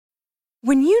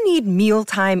When you need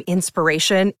mealtime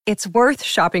inspiration, it's worth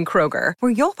shopping Kroger,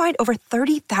 where you'll find over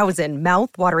 30,000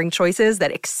 mouth-watering choices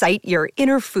that excite your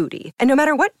inner foodie. And no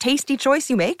matter what tasty choice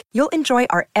you make, you'll enjoy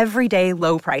our everyday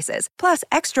low prices, plus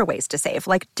extra ways to save,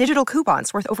 like digital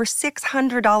coupons worth over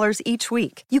 $600 each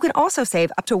week. You can also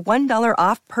save up to $1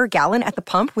 off per gallon at the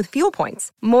pump with fuel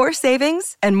points. More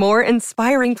savings and more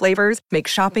inspiring flavors make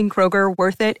shopping Kroger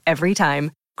worth it every time.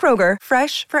 Kroger,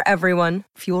 fresh for everyone.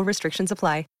 Fuel restrictions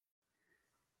apply.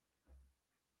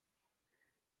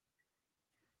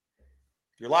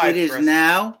 You're live, it is Chris.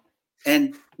 now,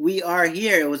 and we are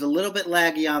here. It was a little bit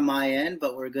laggy on my end,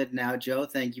 but we're good now, Joe.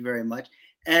 Thank you very much.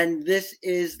 And this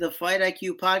is the Fight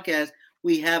IQ podcast.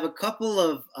 We have a couple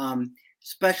of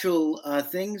special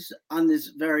things on this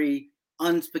very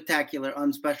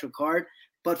unspecial card.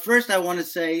 But first, I want to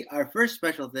say our first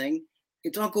special thing.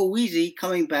 It's Uncle Wheezy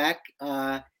coming back,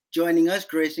 joining us,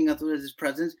 gracing us with his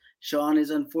presence. Sean is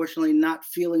unfortunately not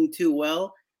feeling too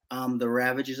well. The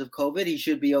ravages of COVID. He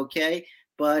should be okay.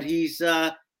 But he's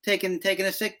taking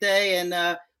a sick day,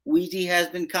 and Wheezy has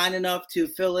been kind enough to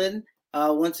fill in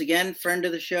once again, friend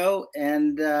of the show.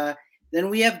 And then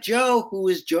we have Joe, who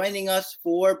is joining us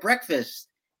for breakfast.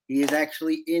 He is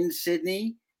actually in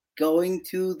Sydney going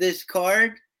to this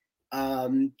card.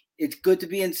 It's good to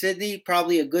be in Sydney,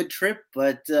 probably a good trip,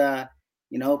 but,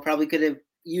 probably could have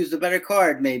used a better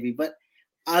card maybe. But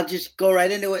I'll just go right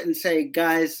into it and say,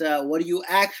 guys, what do you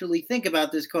actually think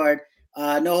about this card?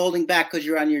 No holding back because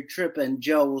you're on your trip. And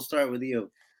Joe, we'll start with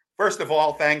you. First of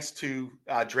all, thanks to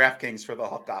DraftKings for the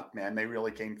hookup, man. They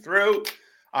really came through.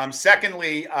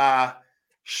 Secondly,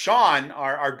 Sean,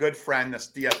 our good friend, this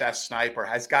DFS sniper,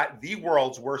 has got the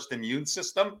world's worst immune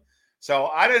system. So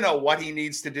I don't know what he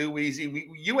needs to do, Weezy.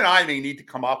 You and I may need to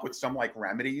come up with some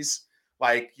remedies.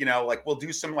 We'll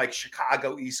do some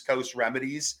Chicago East Coast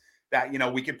remedies that,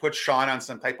 we could put Sean on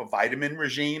some type of vitamin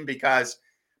regime because,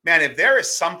 man, if there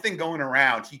is something going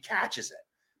around, he catches it.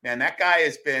 Man, that guy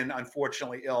has been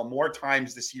unfortunately ill more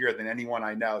times this year than anyone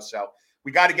I know. So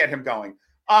we got to get him going.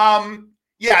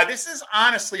 Yeah, this is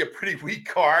honestly a pretty weak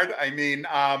card. I mean,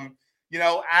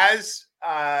 as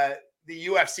the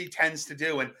UFC tends to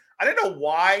do, and I don't know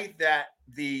why that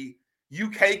the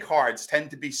UK cards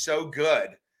tend to be so good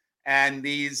and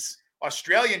these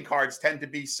Australian cards tend to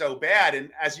be so bad.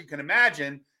 And as you can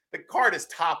imagine, the card is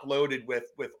top loaded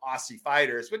with Aussie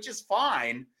fighters, which is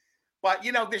fine. But,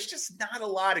 there's just not a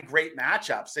lot of great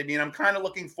matchups. I mean, I'm kind of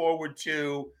looking forward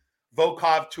to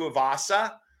Volkov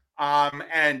Tuivasa.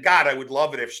 And God, I would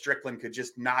love it if Strickland could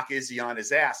just knock Izzy on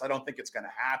his ass. I don't think it's going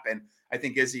to happen. I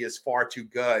think Izzy is far too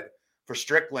good for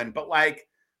Strickland. But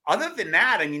other than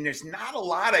that, I mean, there's not a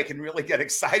lot I can really get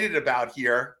excited about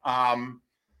here.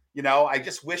 I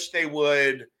just wish they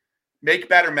would make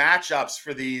better matchups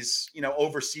for these,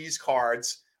 overseas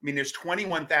cards. I mean, there's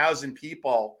 21,000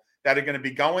 people that are going to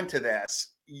be going to this.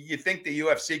 You think the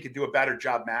UFC could do a better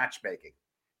job matchmaking?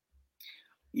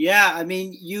 Yeah, I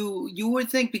mean, you would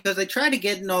think, because they try to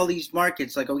get in all these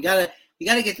markets, we gotta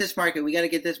get this market, we gotta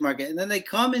get this market, and then they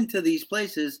come into these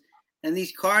places, and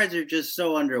these cards are just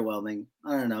so underwhelming.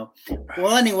 I don't know.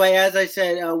 Well, anyway, as I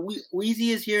said, Wheezy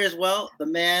is here as well, the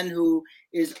man who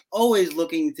is always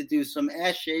looking to do some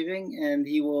ass shaving, and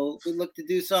he will look to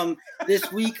do some this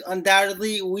week,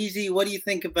 undoubtedly. Wheezy, what do you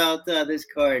think about this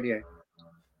card here?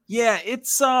 Yeah,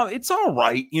 it's all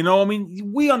right. I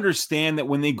mean, we understand that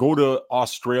when they go to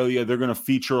Australia, they're going to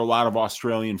feature a lot of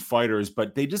Australian fighters,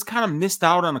 but they just kind of missed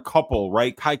out on a couple,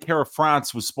 right? Kai Kara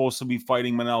France was supposed to be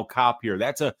fighting Manel Kape here.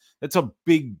 That's a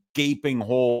big gaping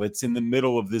hole that's in the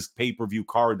middle of this pay-per-view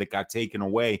card that got taken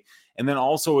away. And then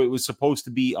also it was supposed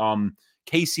to be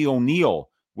Casey O'Neill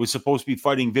was supposed to be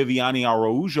fighting Viviane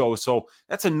Araújo. So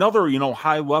that's another,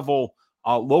 high-level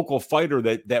local fighter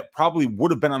that probably would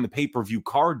have been on the pay-per-view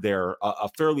card there, a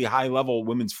fairly high-level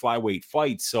women's flyweight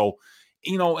fight. So,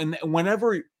 and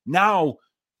whenever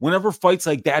fights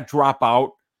like that drop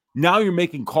out, now you're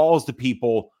making calls to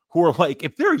people who are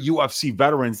if they're UFC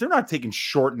veterans, they're not taking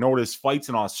short notice fights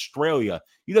in Australia.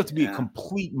 You'd have to be a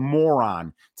complete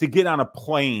moron to get on a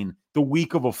plane the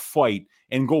week of a fight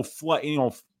and go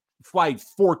fly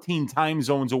 14 time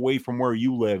zones away from where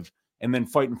you live and then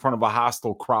fight in front of a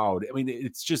hostile crowd. I mean,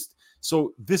 it's just,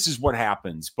 so this is what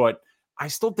happens. But I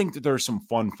still think that there are some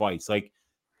fun fights. I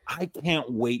can't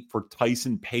wait for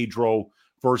Tyson Pedro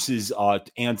versus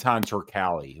Anton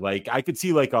Turkalj. I could see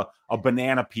a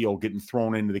banana peel getting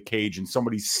thrown into the cage and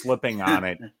somebody slipping on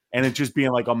it and it just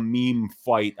being a meme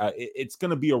fight. It's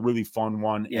going to be a really fun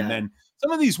one. Yeah. And then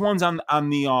some of these ones on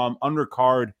the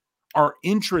undercard are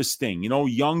interesting.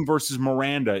 Young versus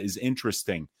Miranda is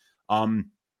interesting.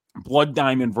 Blood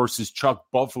Diamond versus Chuck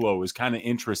Buffalo is kind of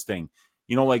interesting.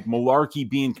 like Malarkey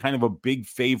being kind of a big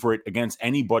favorite against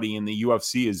anybody in the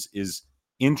UFC is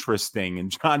interesting.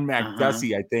 And John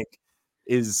Makdessi, I think,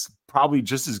 is probably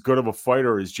just as good of a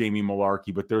fighter as Jamie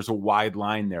Malarkey, but there's a wide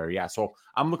line there. Yeah. So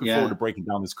I'm looking forward to breaking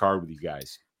down this card with you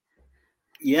guys.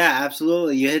 Yeah,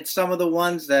 absolutely. You hit some of the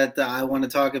ones that I want to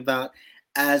talk about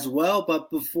as well. But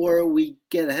before we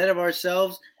get ahead of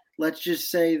ourselves, let's just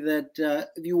say that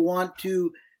if you want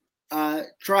to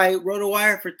try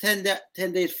RotoWire for 10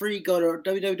 days free, go to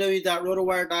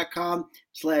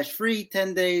www.rotowire.com/free,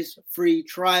 10 days free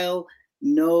trial,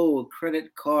 no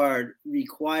credit card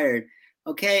required.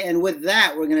 Okay, and with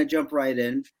that, we're going to jump right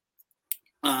in.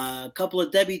 A couple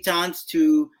of debutantes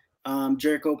to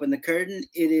jerk open the curtain.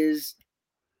 It is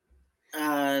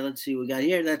let's see what we got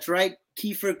here. That's right.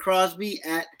 Kiefer Crosby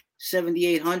at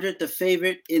 7,800. The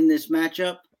favorite in this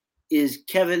matchup is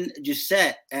Kevin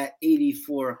Gisette at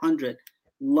 8,400.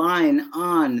 Line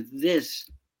on this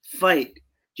fight.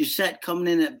 Gisette coming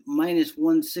in at minus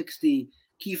 160.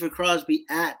 Kiefer Crosby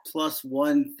at plus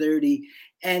 130.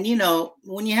 And,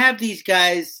 when you have these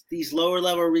guys, these lower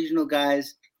level regional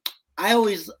guys, I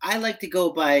like to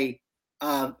go by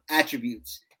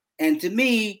attributes. And to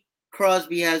me,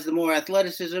 Crosby has the more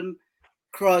athleticism.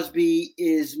 Crosby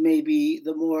is maybe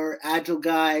the more agile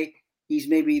guy. He's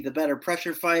maybe the better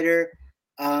pressure fighter.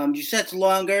 Gisette's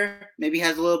longer, maybe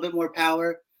has a little bit more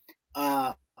power.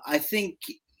 I think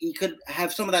he could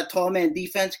have some of that tall man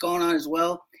defense going on as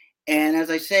well. And as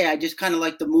I say, I just kind of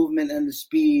like the movement and the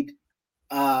speed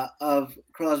of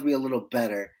Crosby a little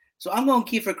better. So I'm going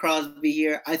Kiefer Crosby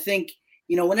here. I think,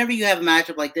 whenever you have a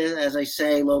matchup like this, as I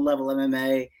say, low-level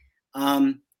MMA,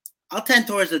 I'll tend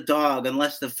towards the dog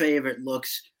unless the favorite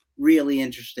looks really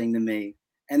interesting to me.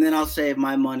 And then I'll save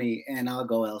my money and I'll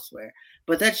go elsewhere.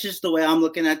 But that's just the way I'm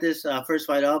looking at this first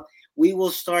fight up. We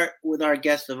will start with our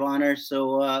guest of honor.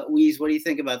 So, Weez, what do you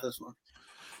think about this one?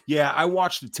 Yeah, I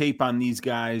watched the tape on these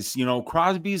guys.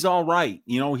 Crosby's all right.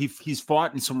 He's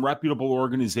fought in some reputable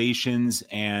organizations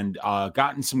and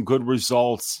gotten some good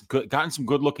results, gotten some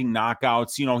good-looking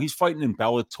knockouts. He's fighting in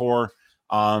Bellator.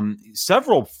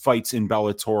 Several fights in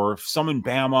Bellator, some in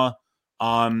Bama.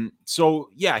 So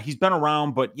yeah, he's been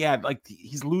around, but yeah, like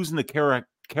he's losing to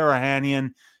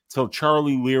Karahanian, to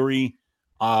Charlie Leary,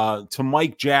 to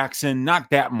Mike Jackson, not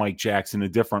that Mike Jackson, a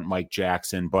different Mike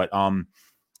Jackson, but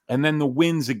and then the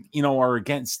wins, are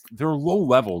against, they're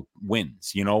low-level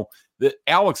wins. The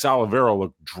Alex Oliveira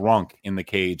looked drunk in the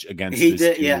cage against this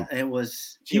dude. Yeah, it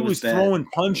was. He was throwing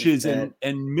punches and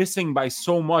missing by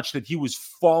so much that he was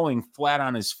falling flat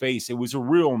on his face. It was a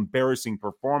real embarrassing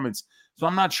performance. So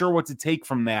I'm not sure what to take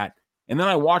from that. And then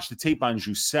I watched the tape on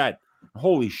Gisette.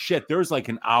 Holy shit, there's like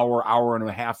an hour and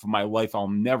a half of my life I'll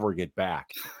never get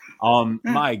back.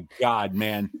 My God,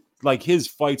 man. Like his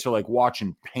fights are like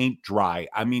watching paint dry.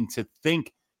 I mean, to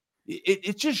think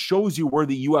it just shows you where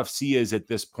the UFC is at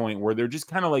this point, where they're just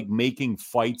kind of like making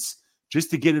fights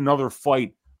just to get another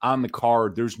fight on the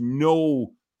card. There's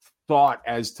no thought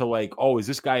as to like, oh, is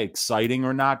this guy exciting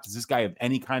or not? Does this guy have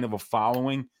any kind of a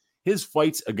following? His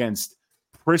fights against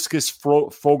Priscus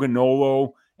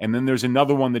Foganolo, and then there's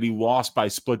another one that he lost by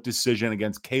split decision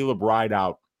against Caleb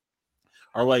Rideout,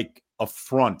 are like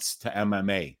affronts to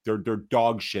MMA. They're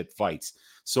dog shit fights.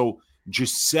 So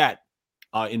Gisette,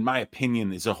 in my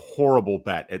opinion, is a horrible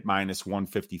bet at minus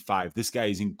 155. This guy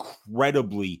is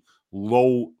incredibly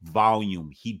low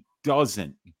volume. He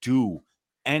doesn't do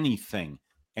anything.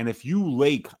 And if you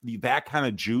lay that kind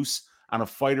of juice on a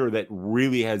fighter that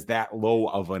really has that low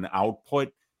of an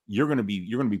output, you're going to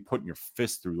be putting your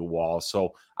fist through the wall.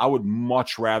 So I would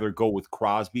much rather go with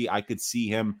Crosby. I could see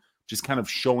him just kind of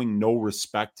showing no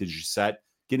respect to Gisette,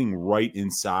 getting right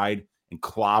inside and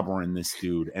clobbering this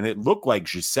dude. And it looked like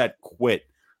Gisette quit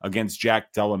against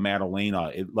Jack Della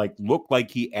Maddalena. It looked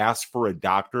like he asked for a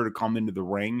doctor to come into the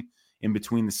ring in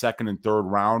between the second and third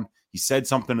round. He said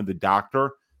something to the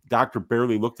doctor. The doctor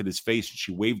barely looked at his face and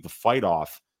she waved the fight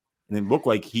off. And it looked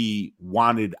like he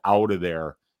wanted out of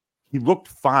there. He looked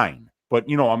fine. But,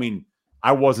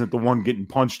 I wasn't the one getting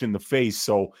punched in the face,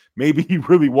 so maybe he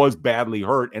really was badly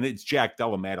hurt, and it's Jack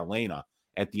Della Maddalena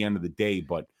at the end of the day.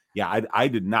 But, yeah, I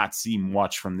did not see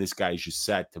much from this guy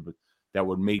Gisette that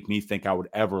would make me think I would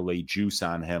ever lay juice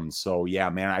on him. So, yeah,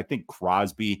 man, I think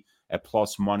Crosby at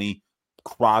plus money,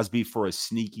 Crosby for a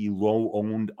sneaky,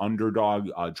 low-owned underdog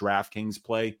DraftKings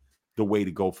play, the way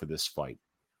to go for this fight.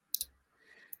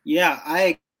 Yeah,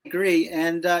 I agree.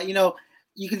 And,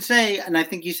 you can say, and I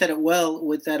think you said it well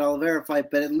with that Oliveira fight,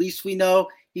 but at least we know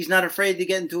he's not afraid to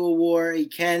get into a war. He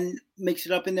can mix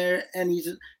it up in there, and he's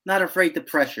not afraid to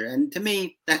pressure. And to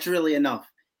me, that's really enough.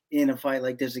 in a fight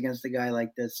like this against a guy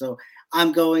like this. So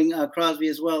I'm going Crosby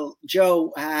as well.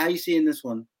 Joe, how you seeing this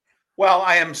one? Well,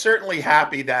 I am certainly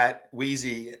happy that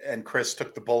Wheezy and Chris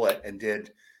took the bullet and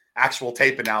did actual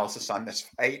tape analysis on this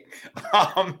fight.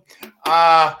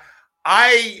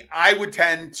 I would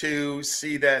tend to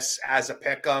see this as a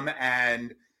pick'em,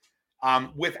 and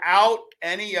without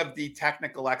any of the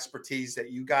technical expertise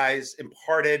that you guys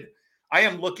imparted, I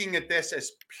am looking at this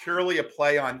as purely a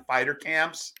play on fighter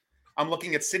camps. I'm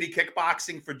looking at City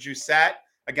Kickboxing for Giussette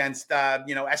against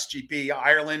SGP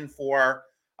Ireland for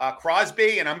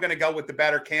Crosby, and I'm going to go with the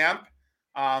better camp,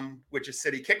 which is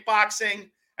City Kickboxing.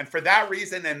 And for that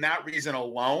reason and that reason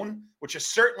alone, which is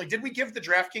certainly, did we give the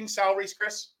DraftKings salaries,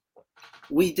 Chris?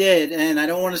 We did, and I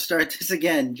don't want to start this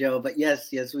again, Joe, but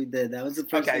yes, we did. That was the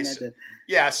first thing I did.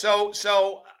 Yeah,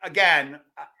 so again,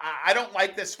 I don't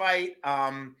like this fight.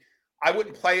 I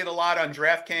wouldn't play it a lot on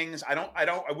DraftKings.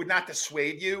 I would not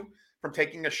dissuade you from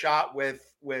taking a shot with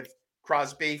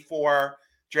Crosby for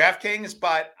DraftKings,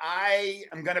 but I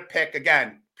am going to pick,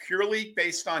 again, purely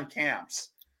based on camps.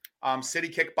 City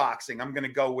Kickboxing, I'm going to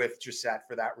go with Giussette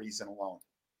for that reason alone.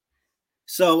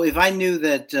 So if I knew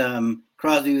that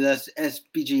Crosby was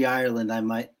SPG Ireland, I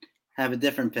might have a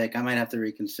different pick. I might have to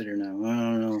reconsider now. I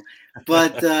don't know.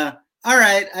 But all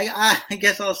right, I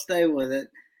guess I'll stay with it.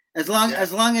 As long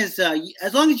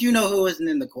as you know who isn't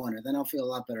in the corner, then I'll feel a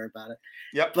lot better about it.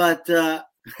 Yep. But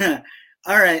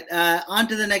all right, on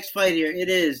to the next fight here. It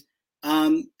is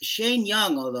Shane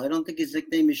Young, although I don't think his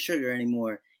nickname is Sugar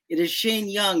anymore. It is Shane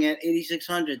Young at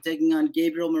 8,600 taking on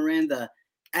Gabriel Miranda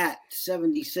at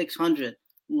 7,600.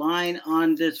 Line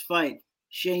on this fight: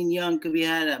 Shane Young could be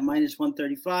had at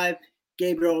 -135.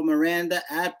 Gabriel Miranda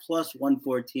at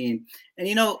 +114.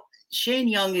 And Shane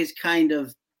Young is kind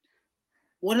of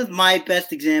one of my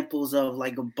best examples of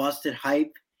like a busted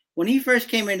hype. When he first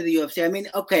came into the UFC, I mean,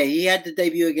 okay, he had to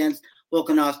debut against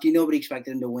Volkanovski. Nobody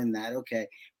expected him to win that. Okay.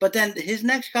 But then his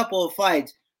next couple of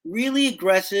fights, really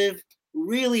aggressive,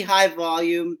 really high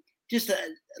volume, just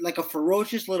like a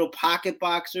ferocious little pocket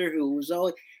boxer who was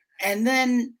always. And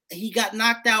then he got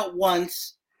knocked out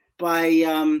once by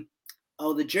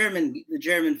the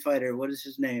German fighter. What is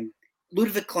his name?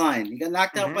 Ludwig Klein. He got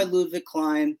knocked out by Ludwig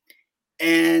Klein.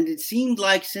 And it seemed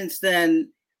like since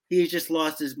then, he's just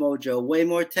lost his mojo. Way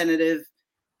more tentative,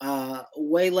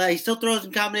 way less. He still throws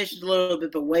in combinations a little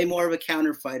bit, but way more of a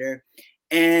counter fighter.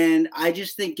 And I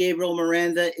just think Gabriel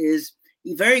Miranda is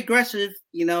very aggressive,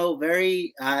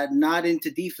 very not into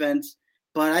defense.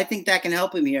 But I think that can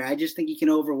help him here. I just think he can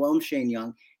overwhelm Shane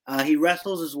Young. He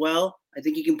wrestles as well. I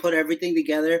think he can put everything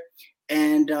together.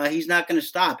 And he's not going to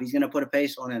stop. He's going to put a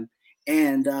pace on him.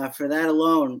 And for that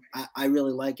alone, I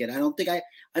really like it. I don't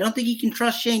think he can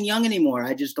trust Shane Young anymore.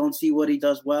 I just don't see what he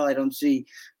does well. I don't see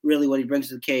really what he brings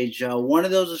to the cage. One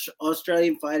of those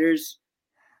Australian fighters,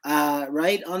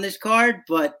 right on this card,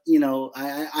 but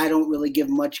I don't really give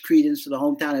much credence to the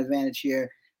hometown advantage here.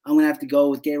 I'm gonna have to go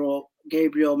with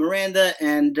Gabriel Miranda,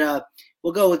 and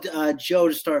we'll go with Joe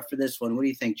to start for this one. What do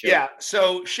you think, Joe? Yeah.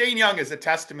 So Shane Young is a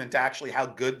testament to actually how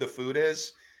good the food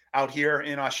is out here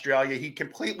in Australia. He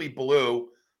completely blew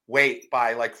weight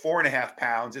by like 4.5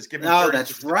 pounds. Is giving.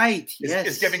 That's right. Yes.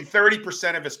 Is giving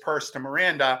 30% of his purse to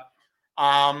Miranda.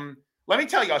 Let me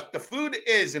tell you, the food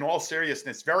is, in all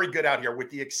seriousness, very good out here, with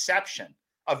the exception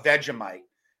of Vegemite,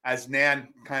 as Nan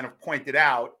kind of pointed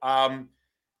out.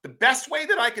 The best way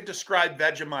that I could describe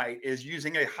Vegemite is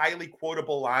using a highly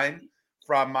quotable line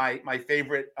from my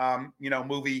favorite,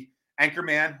 movie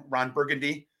Anchorman, Ron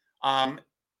Burgundy.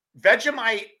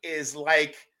 Vegemite is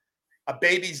like a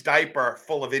baby's diaper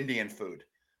full of Indian food.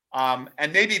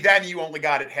 And maybe then you only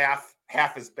got it half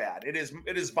as bad. It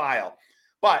is vile.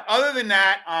 But other than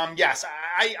that, yes,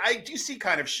 I do see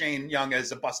kind of Shane Young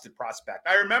as a busted prospect.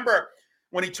 I remember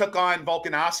when he took on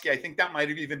Volkanovski, I think that might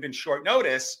have even been short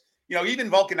notice.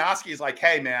 Even Volkanovski is like,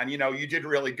 hey, man, you did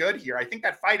really good here. I think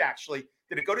that fight actually,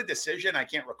 did it go to decision? I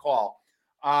can't recall.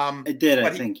 It did, I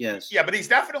think, yes. Yeah, but he's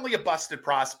definitely a busted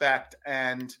prospect.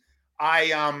 And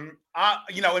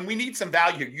and we need some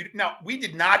value. We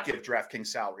did not give DraftKings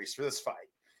salaries for this fight.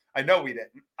 I know we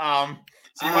didn't.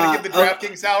 So you want to give the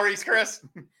DraftKings salaries, Chris?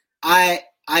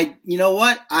 You know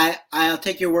what? I'll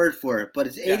take your word for it. But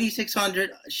it's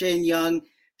 8,600 Shane Young,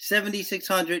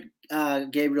 7,600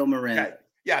 Gabriel Miranda. Okay.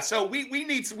 Yeah, so we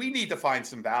need to find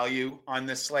some value on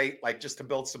this slate, like just to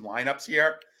build some lineups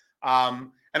here.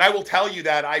 And I will tell you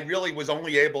that I really was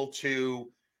only able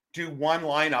to do one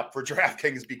lineup for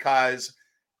DraftKings because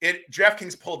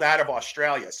DraftKings pulled out of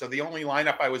Australia. So the only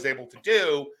lineup I was able to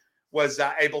do was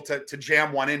able to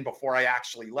jam one in before I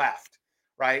actually left,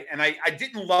 right? And I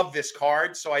didn't love this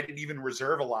card, so I didn't even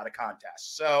reserve a lot of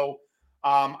contests. So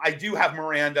I do have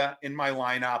Miranda in my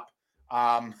lineup.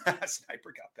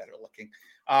 Sniper got better looking.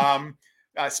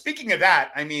 Speaking of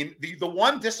that, I mean, the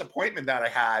one disappointment that I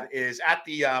had is at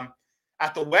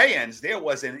the weigh-ins, there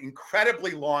was an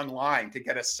incredibly long line to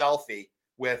get a selfie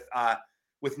with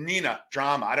Nina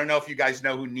Drama. I don't know if you guys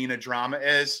know who Nina Drama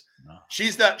is. No.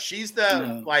 She's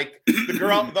the like the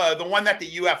girl, the one that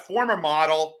the former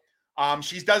model.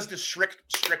 She does the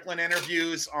Strickland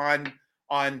interviews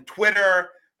on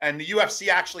Twitter, and the UFC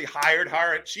actually hired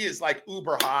her. She is like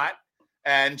uber hot.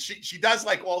 And she does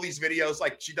like all these videos,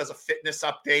 like she does a fitness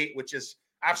update, which is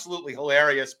absolutely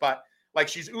hilarious. But like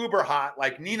she's uber hot,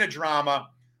 like Nina Drama.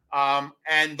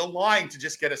 And the line to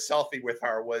just get a selfie with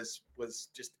her was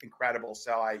just incredible.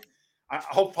 So I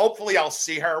hopefully I'll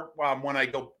see her when I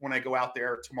go out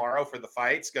there tomorrow for the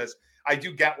fights, because I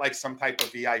do get like some type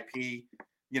of VIP,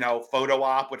 photo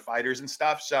op with fighters and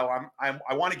stuff. So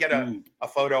I want to get a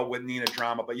photo with Nina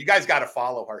Drama, but you guys got to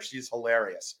follow her. She's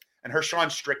hilarious. And her Sean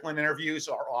Strickland interviews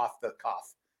are off the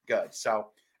cuff. Good. So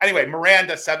anyway,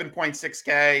 Miranda,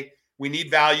 7.6K. We need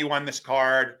value on this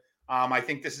card. I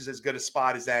think this is as good a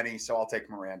spot as any, so I'll take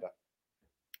Miranda.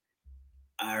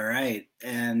 All right.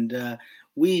 And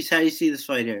Weeze, how do you see this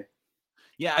fight here?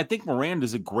 Yeah, I think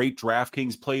Miranda's a great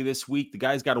DraftKings play this week. The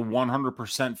guy's got a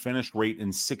 100% finish rate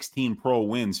in 16 pro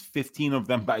wins, 15 of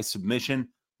them by submission,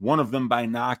 1 of them by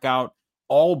knockout.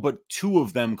 All but 2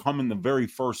 of them come in the very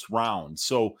first round.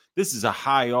 So this is a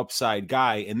high upside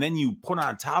guy. And then you put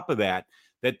on top of that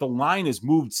the line has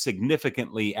moved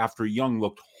significantly after Young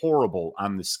looked horrible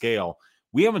on the scale.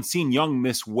 We haven't seen Young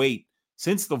miss weight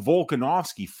since the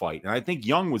Volkanovski fight. And I think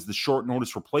Young was the short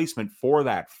notice replacement for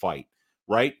that fight,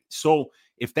 right? So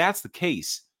if that's the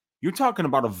case, you're talking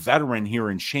about a veteran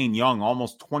here in Shane Young,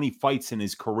 almost 20 fights in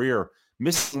his career,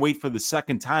 missing weight for the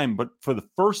second time, but for the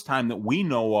first time that we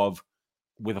know of,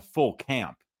 with a full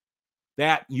camp.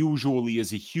 That usually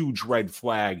is a huge red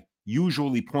flag,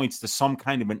 usually points to some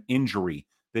kind of an injury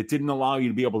that didn't allow you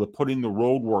to be able to put in the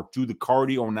road work, do the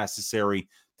cardio necessary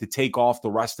to take off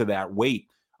the rest of that weight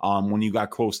when you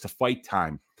got close to fight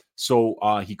time. So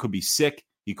he could be sick,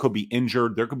 he could be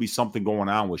injured, there could be something going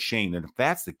on with Shane. And if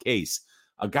that's the case,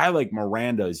 a guy like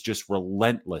Miranda is just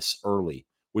relentless early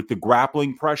with the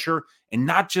grappling pressure. And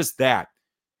not just that,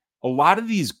 a lot of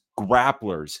these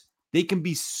grapplers, they can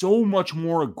be so much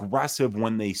more aggressive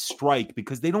when they strike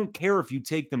because they don't care if you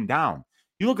take them down.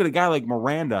 You look at a guy like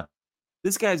Miranda,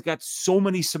 this guy's got so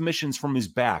many submissions from his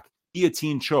back,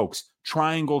 guillotine chokes,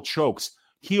 triangle chokes,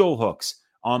 heel hooks,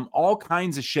 all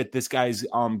kinds of shit this guy's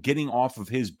getting off of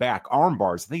his back. Arm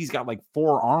bars. I think he's got like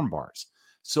 4 arm bars.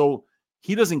 So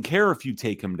he doesn't care if you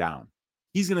take him down.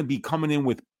 He's going to be coming in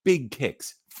with big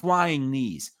kicks, flying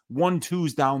knees,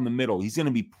 1-2s down the middle. He's going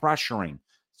to be pressuring.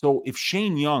 So if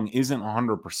Shane Young isn't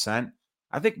 100%,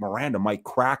 I think Miranda might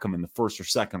crack him in the first or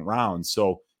second round.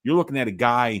 So you're looking at a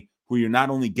guy who you're not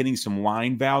only getting some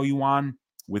line value on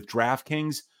with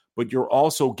DraftKings, but you're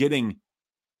also getting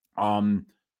a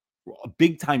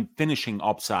big-time finishing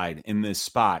upside in this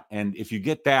spot. And if you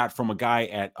get that from a guy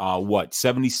at,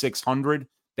 7,600,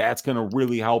 that's going to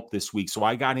really help this week. So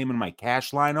I got him in my cash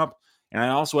lineup, and I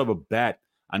also have a bet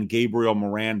on Gabriel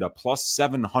Miranda, plus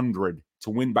 700 to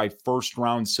win by first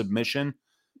round submission.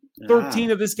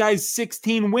 13 of this guy's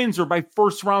 16 wins are by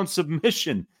first round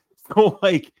submission. So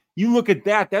like you look at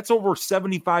that, that's over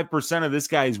 75% of this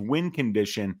guy's win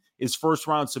condition is first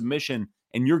round submission.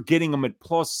 And you're getting them at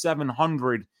plus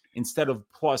 700 instead of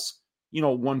plus,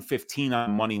 115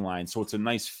 on money line. So it's a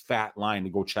nice fat line to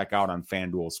go check out on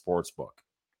FanDuel Sportsbook.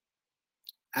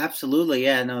 Absolutely.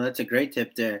 Yeah, no, that's a great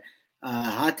tip there.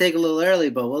 Hot take a little early,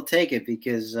 but we'll take it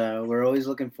because we're always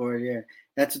looking for it here.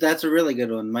 That's a really good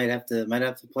one. Might have to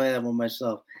play that one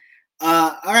myself.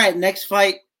 All right, next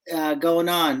fight going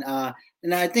on,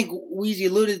 and I think Weezy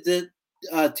alluded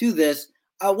to this.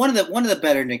 One of the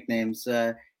better nicknames,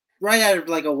 right out of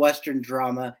like a Western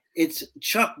drama. It's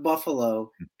Chuck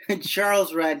Buffalo and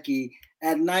Charles Radke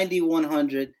at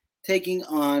 9,100 taking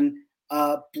on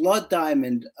Blood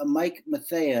Diamond, Mike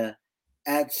Mathia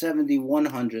at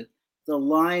 7,100. The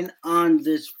line on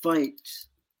this fight,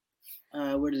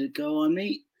 where did it go on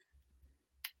me?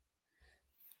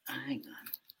 Hang on.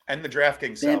 And the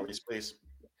DraftKings salaries, please.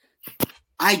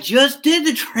 I just did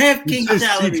the DraftKings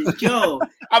salaries, Joe.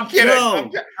 I'm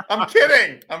kidding. Joe. I'm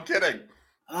kidding.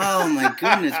 Oh my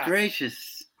goodness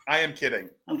gracious! I am kidding.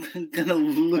 I'm gonna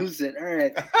lose it. All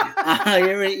right,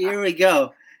 here we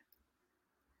go.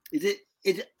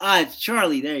 It's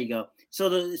Charlie. There you go. So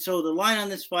the line on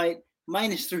this fight,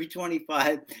 minus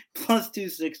 325, plus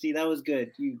 260. That was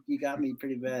good. You got me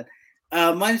pretty bad.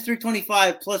 Minus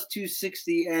 325, plus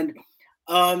 260,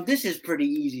 and this is pretty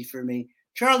easy for me.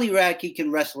 Charlie Radke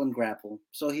can wrestle and grapple,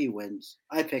 so he wins.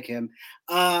 I pick him.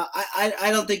 I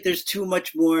don't think there's too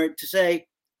much more to say.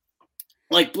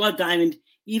 Like Blood Diamond,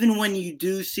 even when you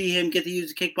do see him get to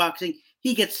use the kickboxing,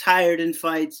 he gets tired in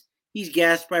fights. He's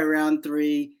gassed by round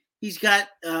 3. He's got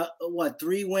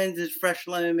 3 wins in his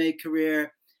professional MMA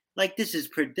career. Like this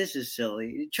is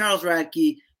silly. Charles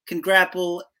Radke can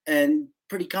grapple and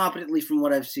pretty competently, from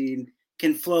what I've seen,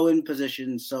 can flow in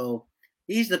position. So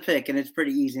he's the pick, and it's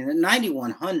pretty easy. And at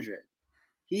 9,100,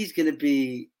 he's going to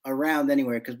be around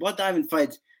anywhere because Blood Diamond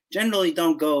fights generally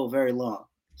don't go very long.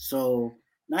 So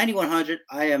 9,100,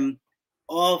 I am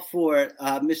all for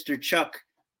Mr. Chuck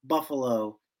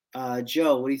Buffalo.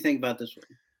 Joe, what do you think about this one?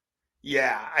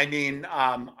 Yeah, I mean,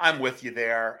 I'm with you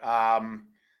there.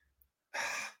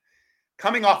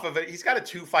 Coming off of it, he's got a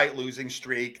 2-fight losing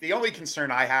streak. The only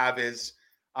concern I have is,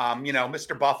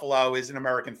 Mr. Buffalo is an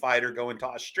American fighter going to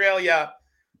Australia.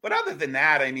 But other than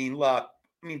that, I mean, look,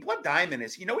 Blood Diamond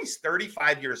is, he's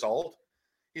 35 years old.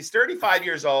 He's 35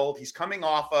 years old. He's coming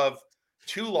off of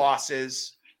 2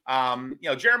 losses.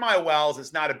 Jeremiah Wells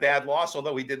is not a bad loss,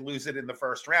 although he did lose it in the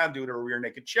first round due to a rear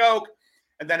naked choke,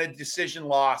 and then a decision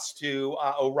loss to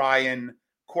Orion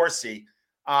Corsi.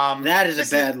 That is a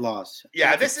bad loss.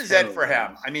 Yeah, this is it for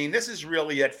him. I mean, this is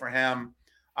really it for him.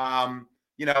 Radke's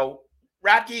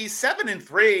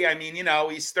 7-3. I mean,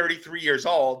 he's 33 years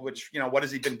old, which, what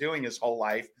has he been doing his whole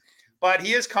life? But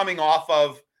he is coming off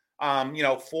of,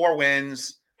 4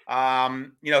 wins.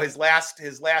 His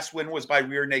last win was by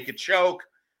rear naked choke.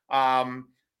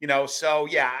 So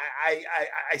yeah,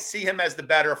 I see him as the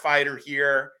better fighter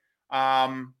here.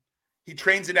 He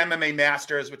trains at MMA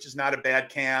Masters, which is not a bad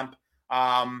camp.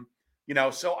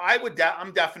 So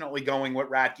I'm definitely going with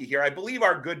Radke here. I believe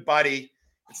our good buddy,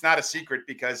 it's not a secret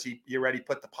because he already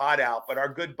put the pot out, but our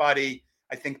good buddy,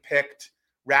 I think, picked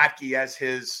Radke as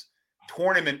his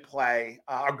tournament play.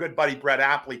 Our good buddy Brett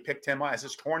Apley picked him as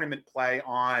his tournament play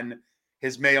on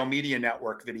his Mayo Media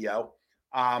Network video.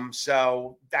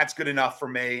 So that's good enough for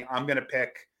me. I'm gonna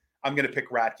pick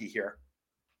Radke here.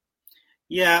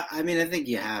 Yeah, I mean, I think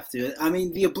you have to. I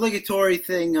mean, the obligatory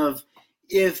thing of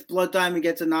if Blood Diamond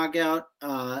gets a knockout,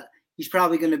 he's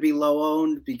probably going to be low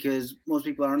owned because most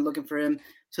people aren't looking for him.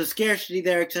 So scarcity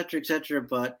there, et cetera,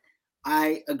 but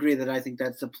I agree that I think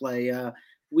that's the play.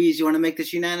 Weez, you want to make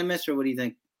this unanimous, or what do you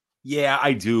think? Yeah,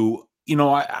 I do.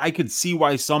 I could see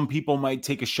why some people might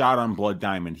take a shot on Blood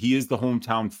Diamond. He is the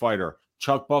hometown fighter.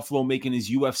 Chuck Buffalo making his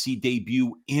UFC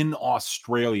debut in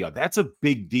Australia. That's a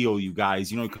big deal, you guys.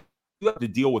 You have to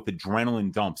deal with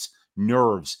adrenaline dumps,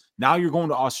 nerves. Now you're going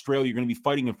to Australia. You're going to be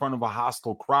fighting in front of a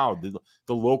hostile crowd.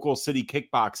 The local city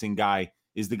kickboxing guy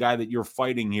is the guy that you're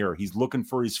fighting here. He's looking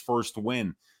for his first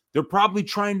win. They're probably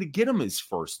trying to get him his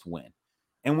first win.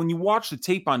 And when you watch the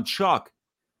tape on Chuck,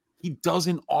 he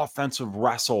doesn't offensive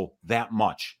wrestle that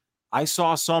much. I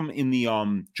saw some in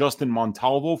the Justin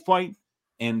Montalvo fight,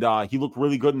 and he looked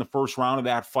really good in the first round of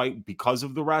that fight because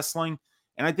of the wrestling.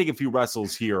 And I think if he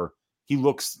wrestles here, he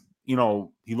looks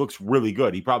really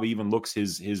good. He probably even looks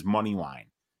his money line,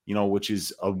 which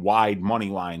is a wide money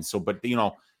line. So, but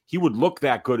he would look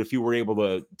that good if he were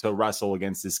able to wrestle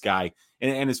against this guy.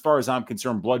 And as far as I'm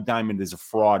concerned, Blood Diamond is a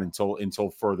fraud until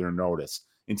further notice,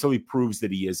 until he proves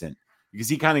that he isn't. Because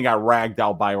he kind of got ragged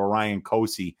out by Orion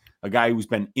Corsi, a guy who's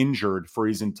been injured for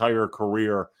his entire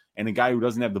career and a guy who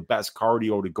doesn't have the best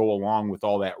cardio to go along with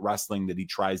all that wrestling that he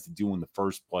tries to do in the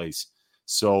first place.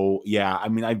 So, yeah, I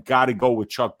mean, I've got to go with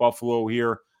Chuck Buffalo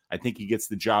here. I think he gets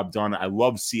the job done. I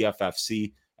love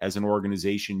CFFC as an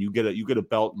organization. You get a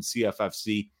belt in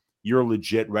CFFC. You're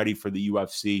legit ready for the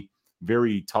UFC.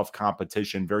 Very tough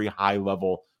competition, very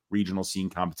high-level regional scene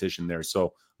competition there. So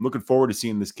I'm looking forward to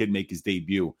seeing this kid make his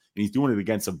debut. And he's doing it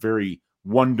against a very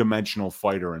one-dimensional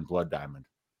fighter in Blood Diamond.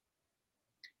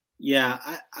 Yeah,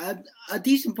 a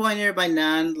decent point here by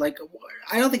Nan. Like,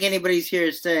 I don't think anybody's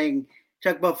here saying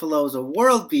Chuck Buffalo is a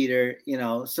world beater,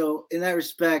 So in that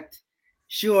respect,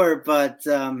 sure. But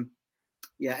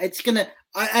yeah, it's going to,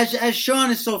 as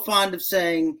Sean is so fond of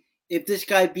saying, if this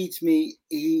guy beats me,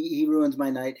 he ruins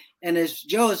my night. And as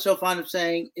Joe is so fond of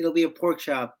saying, it'll be a pork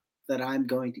chop that I'm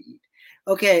going to eat.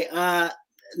 Okay,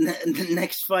 the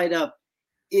next fight up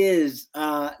is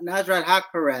Nasrat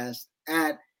Haqparast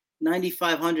at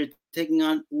 9,500 taking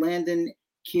on Landon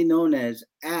Quinones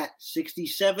at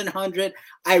 6,700.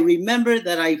 I remember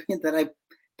that I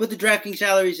put the DraftKings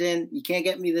salaries in. You can't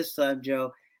get me this time,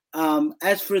 Joe.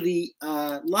 As for the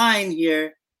line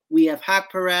here, we have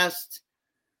Haqparast.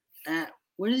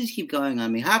 Where do these keep going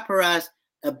on me? Haqparast,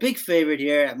 a big favorite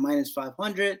here at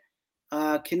 -500.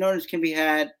 Quinones can be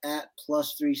had at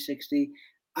 +360.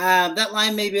 That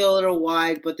line may be a little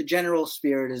wide, but the general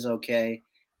spirit is okay.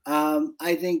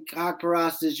 I think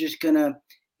Hakparas is just gonna,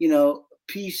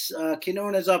 piece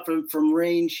Quinones up from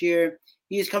range here.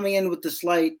 He's coming in with the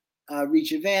slight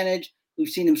reach advantage. We've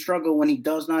seen him struggle when he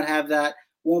does not have that.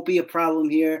 Won't be a problem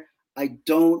here. I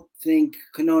don't think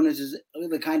Quinones is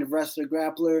the kind of wrestler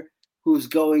grappler who's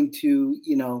going to,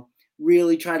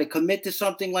 really try to commit to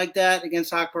something like that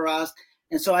against Hakparas.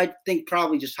 And so I think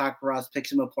probably just Hakparas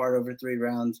picks him apart over 3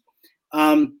 rounds.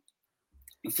 As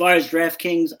far as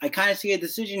DraftKings, I kind of see a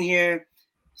decision here.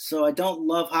 So I don't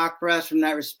love Hakparas from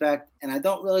that respect. And I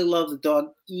don't really love the dog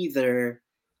either.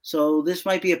 So this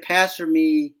might be a pass for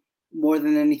me more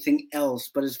than anything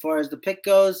else. But as far as the pick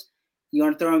goes, you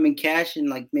want to throw him in cash and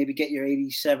like maybe get your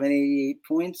 87, 88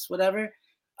 points, whatever.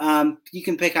 You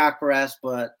can pick Hakparas,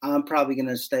 but I'm probably going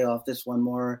to stay off this one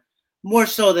more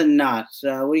so than not.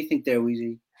 So what do you think there,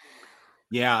 Weezy?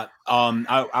 Yeah,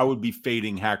 I would be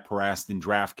fading Hakparas in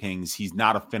DraftKings. He's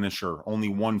not a finisher, only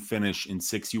 1 finish in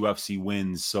 6 UFC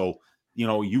wins. So,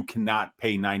 you cannot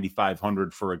pay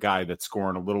 $9,500 for a guy that's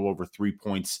scoring a little over 3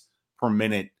 points per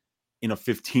minute in a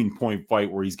 15-point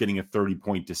fight where he's getting a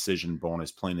 30-point decision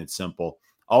bonus, plain and simple.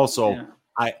 Also,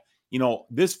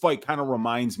 this fight kind of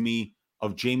reminds me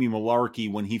of Jamie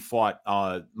Malarkey when he fought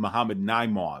Muhammad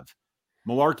Naimov.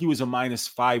 Malarkey was a minus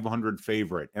 500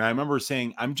 favorite. And I remember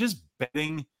saying, I'm just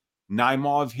betting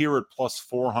Naimov here at plus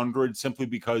 400 simply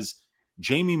because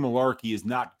Jamie Malarkey is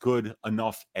not good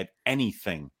enough at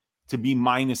anything to be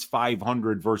minus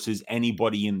 500 versus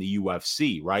anybody in the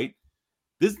UFC, right?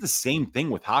 This is the same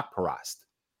thing with Hakparas.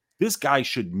 This guy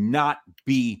should not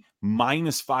be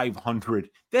minus 500.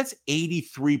 That's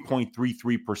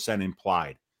 83.33%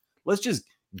 implied. Let's just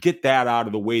get that out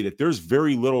of the way, that there's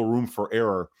very little room for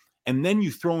error. And then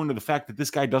you throw into the fact that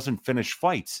this guy doesn't finish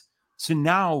fights. So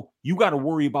now you got to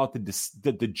worry about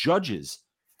the judges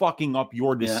fucking up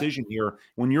your decision here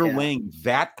when you're laying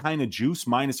that kind of juice,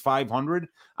 minus 500,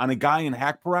 on a guy in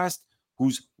Hakparas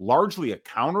who's largely a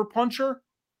counterpuncher,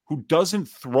 who doesn't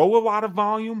throw a lot of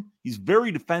volume. He's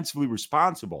very defensively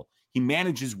responsible. He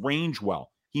manages range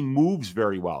well. He moves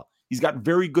very well. He's got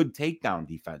very good takedown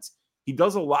defense. He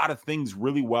does a lot of things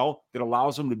really well that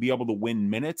allows him to be able to win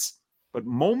minutes, but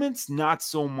moments, not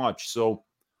so much. So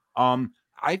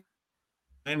I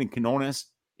think Quinones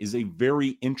is a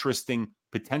very interesting,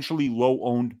 potentially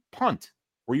low-owned punt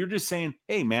where you're just saying,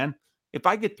 hey, man, if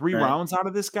I get 3 rounds out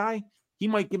of this guy, he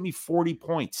might give me 40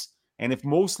 points. And if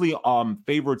mostly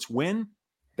favorites win,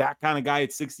 that kind of guy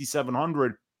at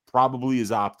 6,700 probably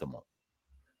is optimal.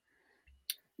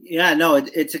 Yeah, no,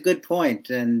 it's a good point.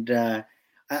 And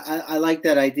I like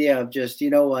that idea of just, you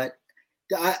know what,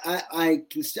 I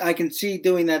can see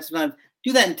doing that sometimes.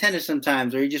 Do that in tennis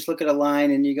sometimes, where you just look at a line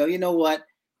and you go, you know what,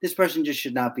 this person just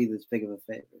should not be this big of a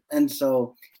favorite. And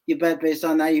so you bet based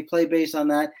on that, you play based on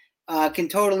that. Can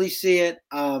totally see it.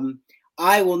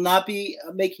 I will not be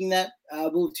making that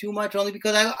move too much, only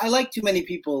because I like too many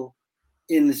people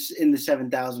in the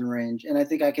 7,000 range, and I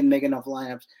think I can make enough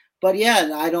lineups. But yeah,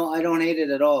 I don't hate it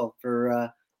at all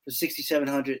for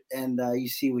 6,700, and you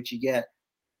see what you get.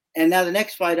 And now the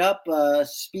next fight up.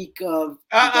 Speak of.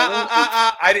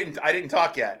 I didn't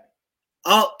talk yet.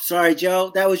 Oh, sorry,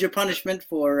 Joe. That was your punishment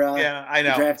for I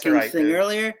know the DraftKings thing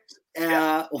earlier.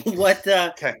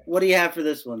 What do you have for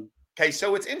this one? Okay,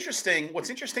 so what's interesting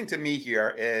to me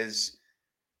here is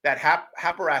that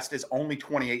Hakparas is only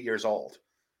 28 years old.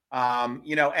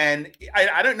 And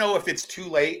I don't know if it's too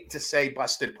late to say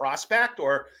busted prospect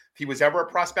or if he was ever a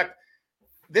prospect.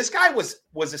 This guy was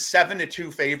a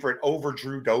 7-2 favorite over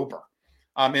Drew Dober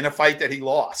in a fight that he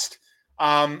lost.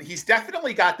 He's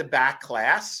definitely got the back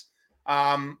class.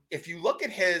 If you look at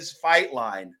his fight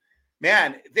line,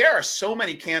 man, there are so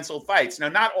many canceled fights. Now,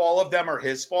 not all of them are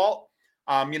his fault.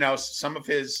 Some of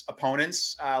his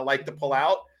opponents like to pull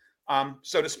out,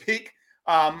 so to speak.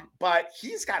 But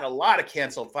he's got a lot of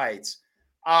canceled fights.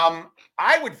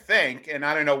 I would think, and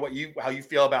I don't know how you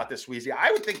feel about this, Weezy.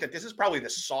 I would think that this is probably the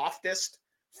softest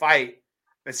fight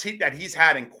that he's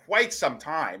had in quite some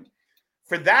time.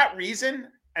 For that reason,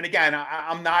 and again,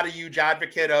 I'm not a huge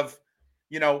advocate of,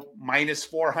 minus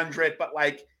 400, but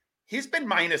like he's been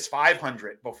minus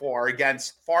 500 before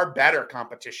against far better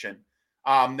competition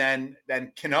than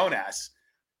Quinones.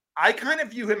 I kind of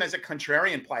view him as a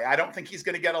contrarian play. I don't think he's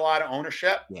going to get a lot of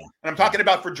ownership. Yeah. And I'm talking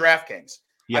about for DraftKings.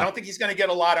 Yeah. I don't think he's going to get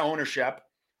a lot of ownership.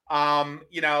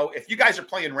 If you guys are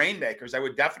playing Rainmakers, I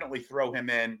would definitely throw him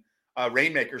in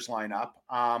Rainmakers lineup.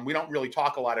 We don't really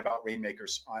talk a lot about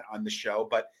Rainmakers on the show,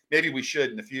 but maybe we should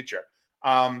in the future.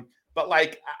 But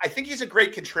I think he's a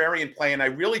great contrarian play. And I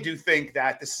really do think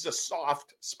that this is a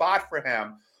soft spot for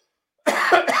him.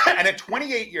 And at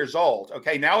 28 years old,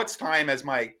 okay, now it's time, as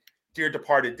my dear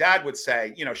departed dad would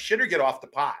say, shit or get off the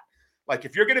pot. Like,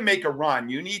 if you're going to make a run,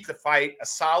 you need to fight a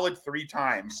solid 3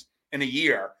 times in a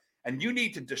year, and you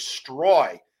need to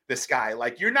destroy this guy.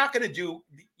 Like, you're not going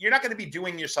to be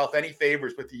doing yourself any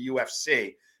favors with the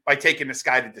UFC by taking this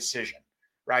guy to decision,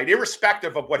 right?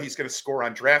 Irrespective of what he's going to score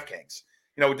on DraftKings.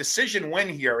 A decision win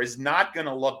here is not going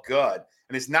to look good,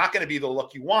 and it's not going to be the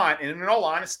look you want. And in all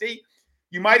honesty,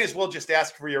 you might as well just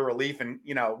ask for your release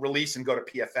and go to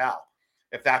PFL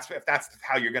if that's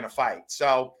how you're going to fight.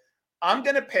 So I'm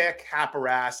going to pick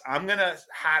Happaras. I'm going to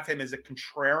have him as a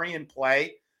contrarian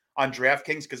play on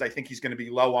DraftKings because I think he's going to be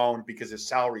low owned because his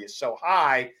salary is so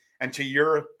high. And to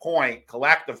your point,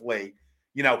 collectively,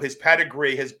 his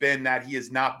pedigree has been that he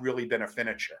has not really been a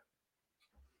finisher.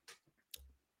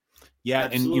 Yeah,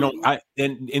 Absolutely.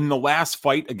 and in the last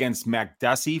fight against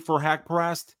Makdessi for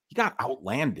Haqparast, he got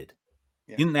outlanded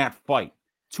in that fight.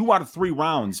 2 out of 3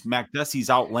 rounds, Makdessi's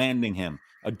outlanding him.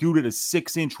 A dude at a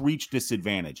 6-inch reach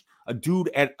disadvantage. A dude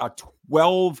at a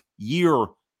 12-year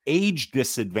age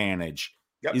disadvantage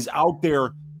is out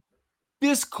there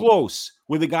this close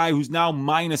with a guy who's now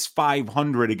minus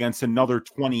 500 against another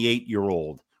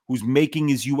 28-year-old who's making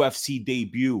his UFC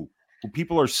debut, who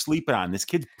people are sleeping on. This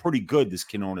kid's pretty good, this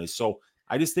Quinones. So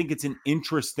I just think it's an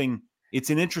interesting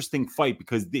fight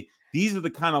because these are the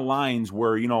kind of lines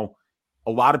where,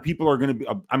 a lot of people are going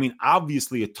to be,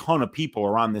 obviously a ton of people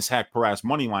are on this Haqparast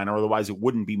money line, or otherwise it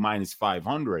wouldn't be minus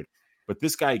 500. But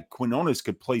this guy, Quinones,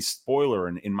 could play spoiler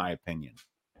in my opinion.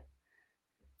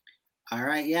 All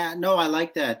right. Yeah, no, I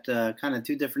like that. Kind of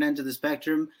 2 different ends of the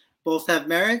spectrum. Both have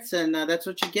merits, and that's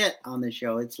what you get on the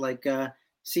show. It's like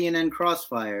CNN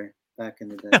Crossfire back in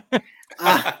the day.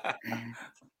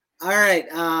 All right.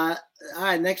 All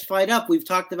right. Next fight up. We've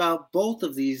talked about both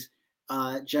of these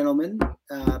gentlemen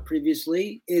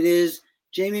previously. It is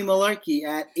Jamie Mullarkey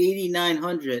at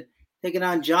 8,900 taking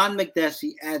on John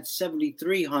Makdessi at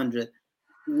 7,300.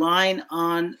 Line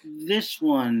on this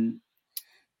one.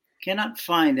 Cannot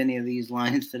find any of these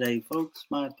lines today, folks.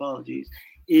 My apologies.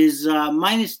 Is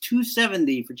minus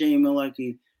 270 for Jamie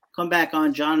Mullarkey. Come back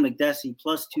on John Makdessi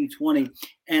plus 220.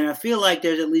 And I feel like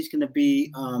there's at least going to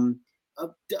be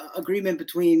agreement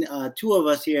between 2 of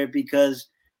us here because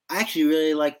I actually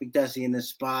really like Makdessi in this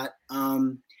spot.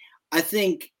 I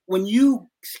think when you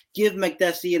give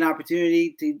Makdessi an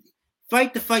opportunity to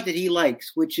fight the fight that he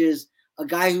likes, which is a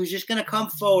guy who's just going to come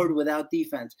forward without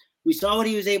defense. We saw what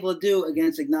he was able to do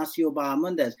against Ignacio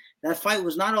Bahamondes. That fight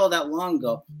was not all that long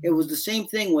ago. It was the same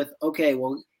thing with, okay,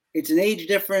 well, it's an age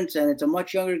difference and it's a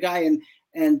much younger guy.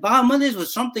 And Bahamondes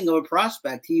was something of a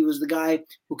prospect. He was the guy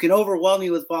who can overwhelm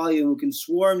you with volume, who can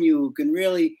swarm you, who can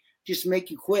really just make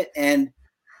you quit. And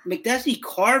Makdessi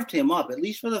carved him up, at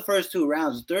least for the first 2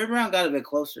 rounds. The 3rd round got a bit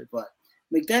closer, but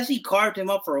Makdessi carved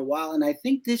him up for a while. And I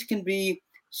think this can be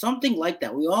something like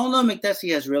that. We all know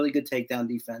Makdessi has really good takedown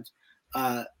defense.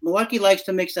 Mullarkey likes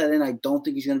to mix that in. I don't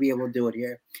think he's going to be able to do it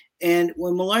here. And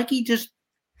when Mullarkey just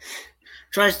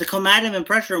tries to come at him and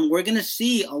pressure him, we're going to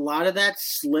see a lot of that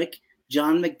slick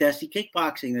John Makdessi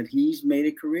kickboxing that he's made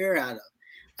a career out of.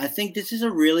 I think this is a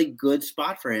really good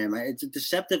spot for him. It's a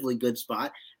deceptively good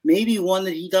spot. Maybe one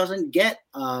that he doesn't get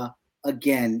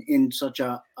again in such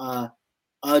a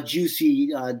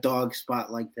juicy dog spot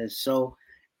like this. So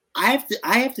I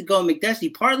have to go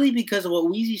Makdessi, partly because of what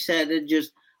Weezy said, and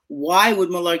just why would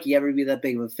Mullarkey ever be that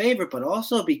big of a favorite, but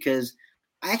also because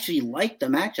I actually like the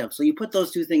matchup. So you put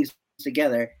those 2 things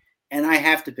together, and I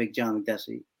have to pick John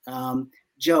Makdessi.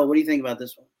 Joe, what do you think about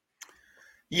this one?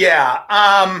 Yeah.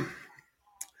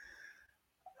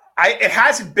 It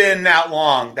hasn't been that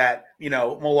long that,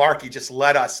 Mullarkey just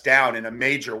let us down in a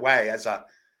major way as a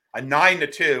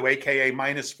 9-2, AKA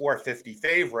minus 450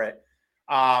 favorite.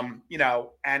 And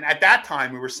at that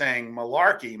time we were saying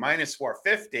Mullarkey minus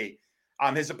 450.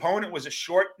 His opponent was a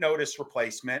short notice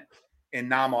replacement in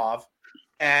Namov.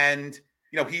 And,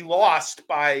 he lost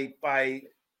by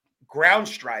ground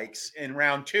strikes in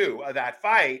round 2 of that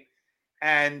fight.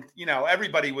 And,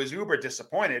 everybody was uber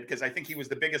disappointed because I think he was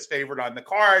the biggest favorite on the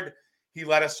card. He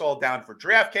let us all down for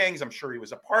DraftKings. I'm sure he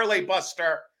was a parlay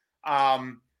buster.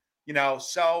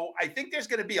 So I think there's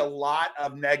going to be a lot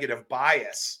of negative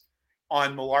bias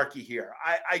on Mullarkey here.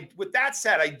 I with that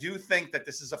said, I do think that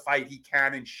this is a fight he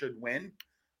can and should win.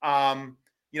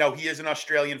 He is an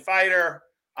Australian fighter.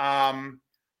 I'm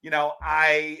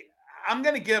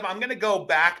going to go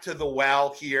back to the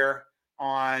well here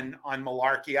on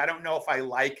Mullarkey. I don't know if I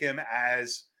like him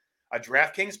as a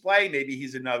DraftKings play. Maybe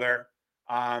he's another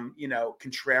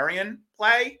contrarian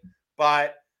play,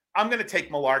 but I'm going to take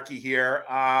Mullarkey here.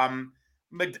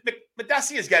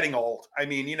 Madesi is getting old. I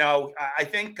mean, I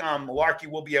think Malarkey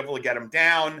will be able to get him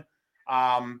down.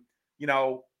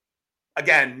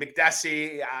 Again,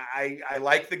 McDessie, I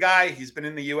like the guy. He's been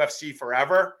in the UFC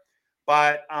forever.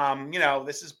 But,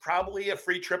 this is probably a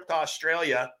free trip to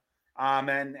Australia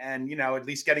and at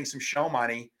least getting some show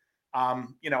money. I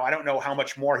don't know how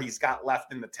much more he's got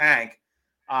left in the tank.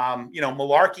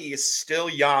 Malarkey is still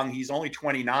young. He's only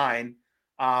 29.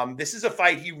 This is a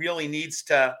fight he really needs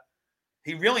to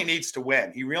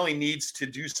win. He really needs to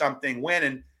do something, win,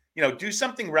 and, do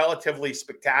something relatively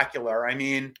spectacular. I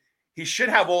mean, he should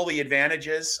have all the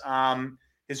advantages.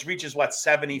 His reach is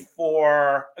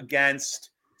 74 against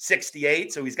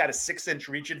 68. So he's got a 6-inch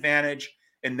reach advantage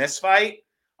in this fight.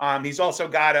 He's also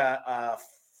got a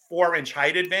 4-inch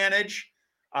height advantage.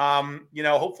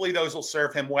 Hopefully those will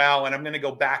serve him well. And I'm going to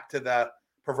go back to the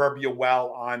proverbial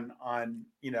well on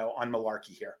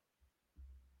Malarkey here.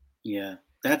 Yeah,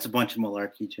 that's a bunch of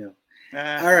malarkey, Joe.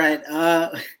 All right.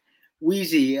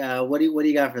 Wheezy, what do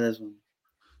you got for this one?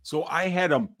 So I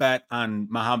had a bet on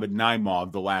Muhammad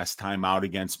Naimov the last time out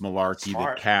against Malarkey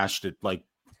that cashed at like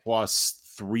plus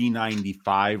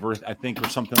 395 or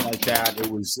something like that. It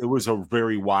was a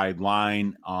very wide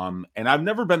line. And I've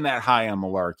never been that high on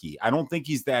Malarkey. I don't think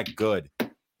he's that good.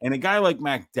 And a guy like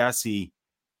Makdessi,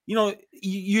 you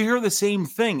hear the same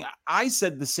thing. I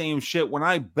said the same shit when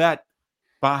I bet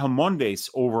Bahamondes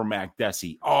over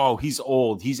Makdessi. Oh, he's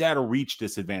old. He's at a reach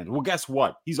disadvantage. Well, guess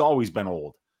what? He's always been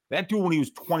old. That dude, when he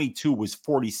was 22, was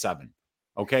 47.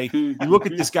 Okay. You look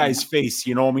at this guy's face,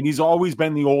 he's always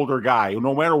been the older guy.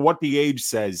 No matter what the age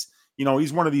says,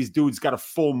 he's one of these dudes got a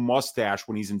full mustache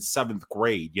when he's in 7th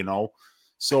grade,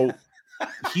 So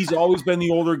he's always been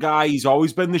the older guy. He's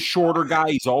always been the shorter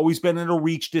guy. He's always been at a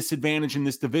reach disadvantage in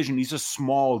this division. He's a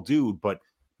small dude, but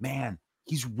man,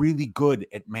 he's really good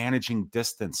at managing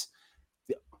distance.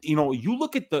 You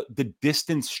look at the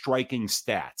distance striking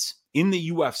stats in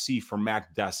the UFC for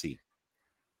Makdessi.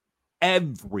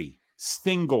 Every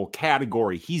single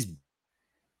category, he's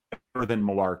better than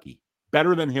Malarkey.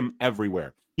 Better than him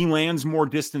everywhere. He lands more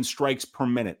distance strikes per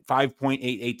minute,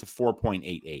 5.88 to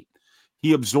 4.88.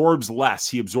 He absorbs less.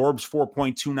 He absorbs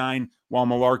 4.29 while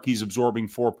Malarkey's absorbing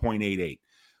 4.88.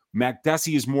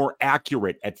 Makdessi is more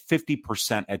accurate at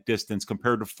 50% at distance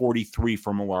compared to 43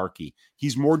 for Malarkey.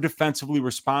 He's more defensively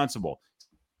responsible.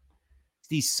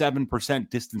 67%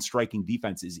 distance striking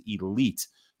defense is elite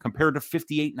compared to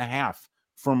 58.5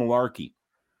 for Malarkey.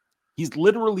 He's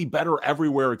literally better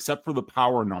everywhere except for the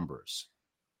power numbers.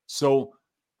 So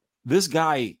this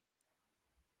guy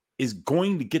is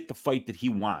going to get the fight that he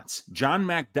wants. John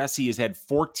Makdessi has had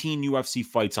 14 UFC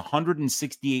fights,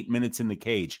 168 minutes in the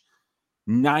cage.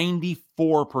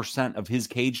 94% of his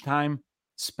cage time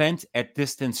spent at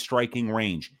distance striking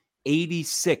range.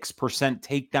 86%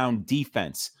 takedown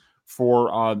defense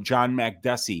for John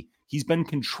Makdessi. He's been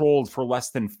controlled for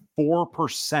less than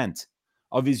 4%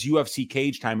 of his UFC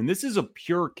cage time. And this is a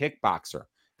pure kickboxer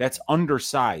that's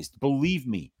undersized. Believe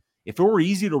me, if it were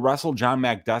easy to wrestle John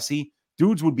Makdessi,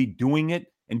 dudes would be doing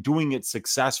it and doing it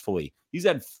successfully. He's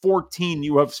had 14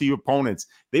 UFC opponents.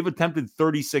 They've attempted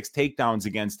 36 takedowns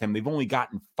against him. They've only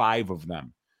gotten 5 of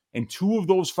them. And 2 of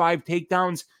those 5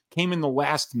 takedowns came in the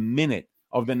last minute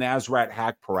of the Nasrat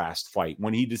Haqparast fight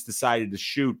when he just decided to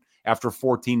shoot after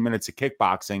 14 minutes of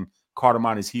kickboxing, caught him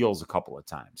on his heels a couple of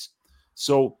times.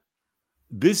 So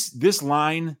this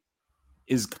line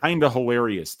is kind of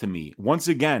hilarious to me. Once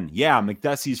again, yeah,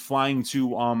 Makdessi's flying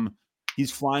to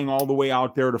he's flying all the way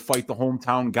out there to fight the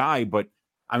hometown guy, but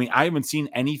I mean, I haven't seen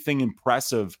anything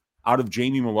impressive out of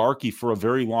Jamie Malarkey for a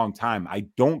very long time. I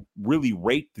don't really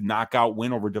rate the knockout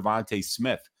win over Devontae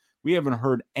Smith. We haven't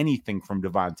heard anything from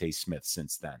Devontae Smith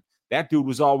since then. That dude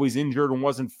was always injured and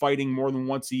wasn't fighting more than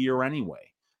once a year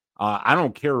anyway. I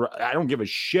don't care. I don't give a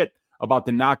shit about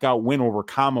the knockout win over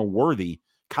Kama Worthy.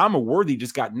 Kama Worthy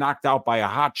just got knocked out by a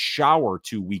hot shower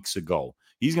 2 weeks ago.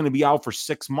 He's going to be out for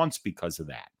 6 months because of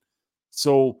that.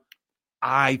 So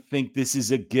I think this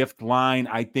is a gift line.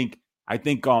 I think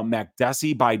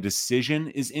Makdessi by decision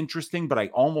is interesting, but I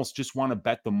almost just want to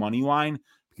bet the money line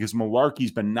because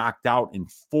Malarkey's been knocked out in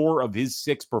 4 of his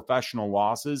 6 professional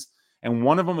losses, and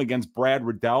one of them against Brad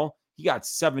Riddell, he got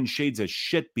 7 shades of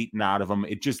shit beaten out of him.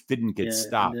 It just didn't get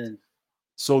stopped.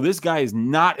 So this guy is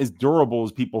not as durable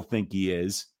as people think he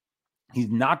is. He's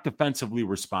not defensively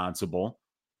responsible.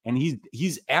 And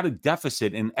he's at a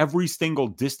deficit in every single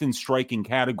distance striking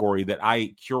category that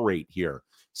I curate here.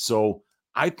 So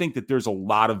I think that there's a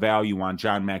lot of value on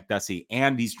John Makdessi,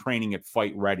 and he's training at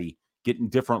Fight Ready, getting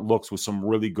different looks with some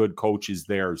really good coaches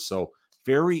there. So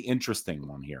very interesting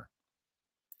one here.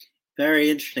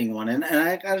 Very interesting one, and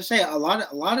I gotta say, a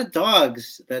lot of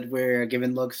dogs that we're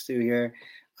giving looks to here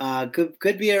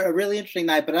could be a really interesting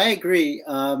night. But I agree.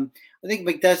 I think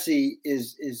McDuffie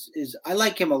is I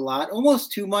like him a lot,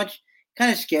 almost too much.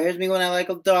 Kind of scares me when I like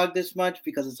a dog this much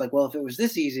because it's like, well, if it was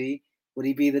this easy, would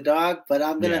he be the dog? But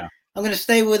I'm gonna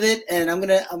stay with it, and I'm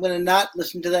gonna not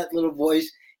listen to that little voice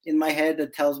in my head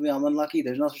that tells me I'm unlucky.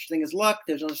 There's no such thing as luck.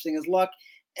 There's no such thing as luck,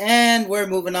 and we're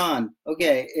moving on.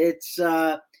 Okay, it's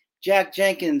Jack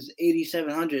Jenkins,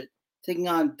 8,700, taking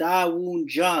on Da Woon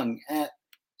Jung at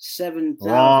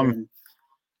 7,000.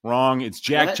 Wrong. It's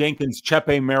Jack Jenkins,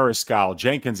 Chepe Mariscal.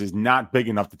 Jenkins is not big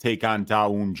enough to take on Da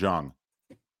Woon Jung.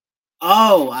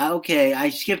 Oh, okay. I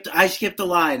skipped the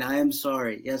line. I am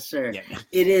sorry. Yes, sir. Yeah.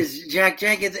 It is Jack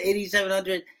Jenkins,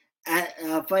 8,700,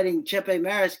 at fighting Chepe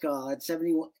Mariscal at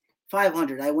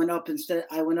 7,500. I went up instead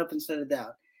of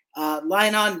down.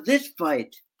 Line on this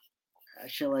fight,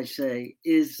 shall I say,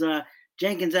 is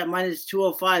Jenkins at minus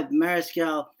 205,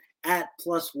 Mariscal at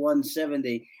plus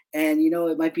 170. And,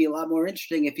 it might be a lot more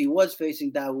interesting if he was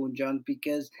facing Da Woon Jung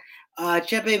because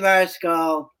Chepe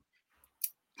Mariscal,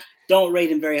 don't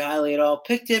rate him very highly at all.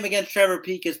 Picked him against Trevor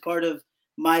Peek as part of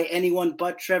my anyone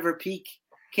but Trevor Peek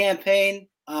campaign.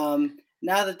 Now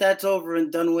that that's over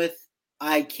and done with,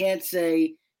 I can't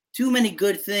say too many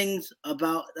good things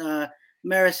about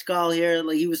Mariscal here.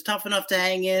 Like, he was tough enough to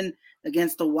hang in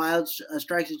against the wild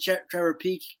strikes of Trevor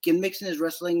Peek. Can mix in his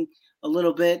wrestling a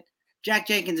little bit. Jack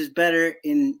Jenkins is better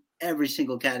in every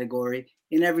single category,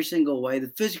 in every single way.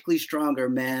 The physically stronger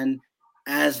man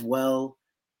as well.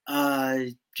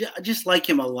 Just like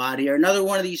him a lot here. Another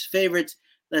one of these favorites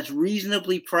that's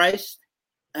reasonably priced,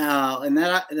 and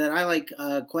that I like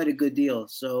quite a good deal.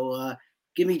 So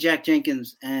give me Jack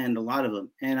Jenkins and a lot of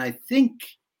them. And I think,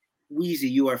 Wheezy,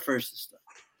 you are first this time.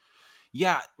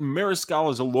 Yeah,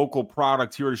 Mariscal is a local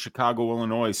product here to Chicago,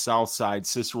 Illinois, South Side,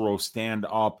 Cicero, stand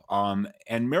up.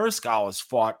 And Mariscal has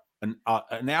fought an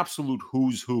absolute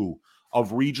who's who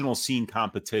of regional scene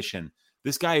competition.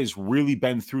 This guy has really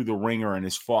been through the ringer and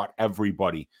has fought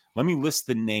everybody. Let me list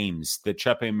the names that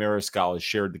Chepe Mariscal has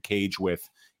shared the cage with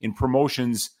in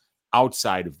promotions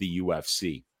outside of the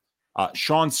UFC.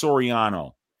 Sean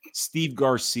Soriano, Steve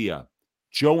Garcia,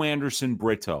 Joe Anderson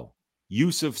Brito,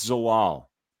 Yusuf Zalal,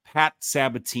 Pat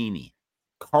Sabatini,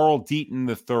 Carl Deaton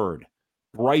III,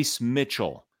 Bryce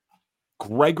Mitchell,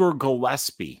 Gregor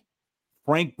Gillespie,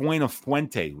 Frank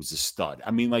Buenafuente was a stud. I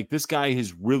mean, like, this guy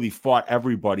has really fought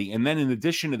everybody. And then in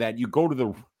addition to that, you go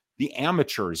to the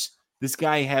amateurs. This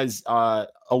guy has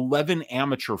 11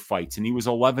 amateur fights, and he was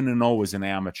 11-0 as an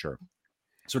amateur.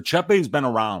 So Chepe has been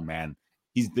around, man.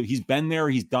 He's been there.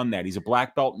 He's done that. He's a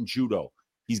black belt in judo.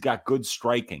 He's got good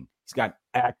striking. He's got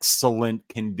excellent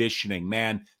conditioning,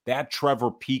 man. That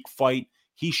Trevor Peek fight,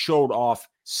 he showed off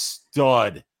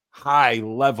stud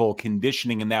high-level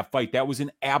conditioning in that fight. That was an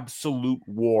absolute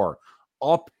war,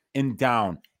 up and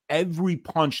down. Every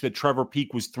punch that Trevor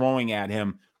Peek was throwing at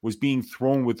him was being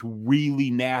thrown with really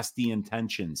nasty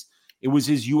intentions. It was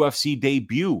his UFC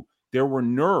debut. There were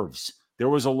nerves. There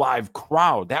was a live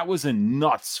crowd. That was a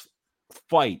nuts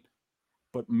fight.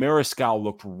 But Mariscal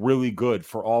looked really good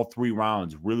for all 3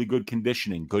 rounds. Really good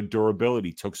conditioning, good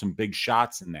durability. Took some big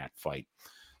shots in that fight.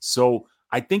 So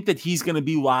I think that he's going to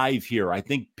be live here. I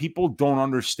think people don't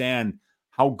understand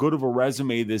how good of a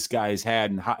resume this guy has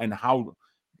had and how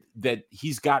that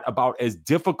he's got about as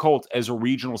difficult as a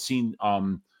regional scene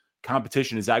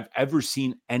competition as I've ever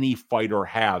seen any fighter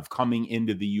have coming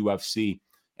into the UFC.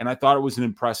 And I thought it was an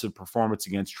impressive performance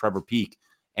against Trevor Peek.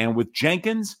 And with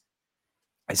Jenkins,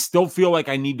 I still feel like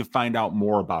I need to find out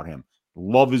more about him.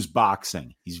 Love his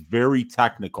boxing. He's very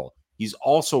technical. He's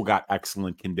also got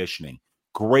excellent conditioning.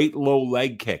 Great low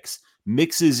leg kicks,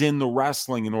 mixes in the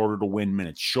wrestling in order to win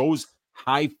minutes, shows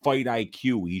high fight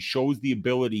IQ. He shows the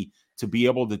ability to be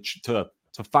able to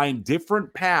find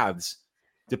different paths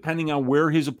depending on where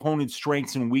his opponent's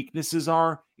strengths and weaknesses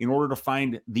are in order to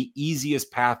find the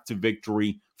easiest path to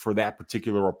victory for that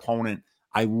particular opponent.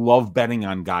 I love betting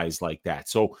on guys like that.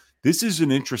 So this is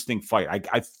an interesting fight.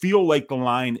 I feel like the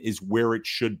line is where it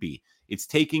should be. It's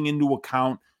taking into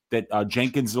account that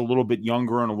Jenkins is a little bit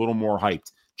younger and a little more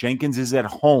hyped. Jenkins is at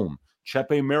home.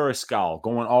 Chepe Mariscal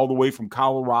going all the way from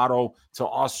Colorado to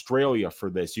Australia for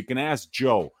this. You can ask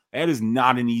Joe. That is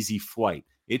not an easy flight.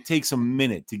 It takes a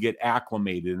minute to get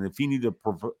acclimated. And if you need to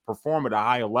perform at a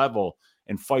high level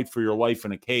and fight for your life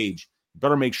in a cage, you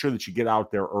better make sure that you get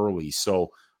out there early.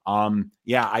 So,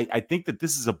 I think that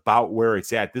this is about where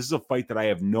it's at. This is a fight that I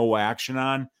have no action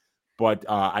on, but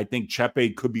I think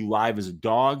Chepe could be live as a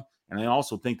dog. And I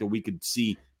also think that we could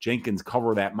see Jenkins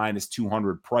cover that minus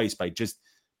 200 price by just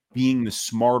being the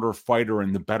smarter fighter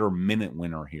and the better minute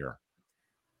winner here.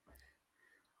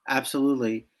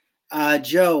 Absolutely.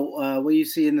 Joe, what do you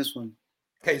see in this one?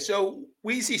 Okay, so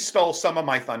Wheezy stole some of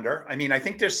my thunder. I mean, I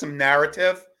think there's some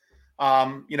narrative,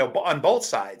 on both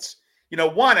sides.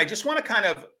 One, I just want to kind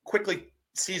of quickly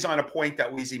seize on a point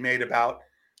that Wheezy made about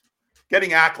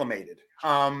getting acclimated.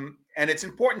 And it's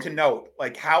important to note,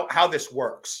 like, how this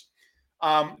works.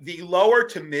 The lower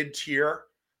to mid-tier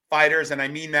fighters, and I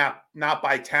mean that not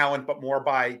by talent, but more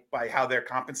by how they're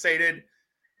compensated,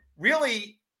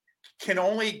 really can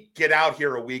only get out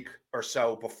here a week or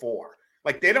so before.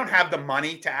 Like, they don't have the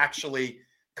money to actually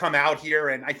come out here.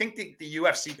 And I think the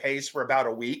UFC pays for about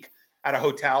a week at a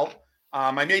hotel.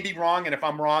 I may be wrong. And if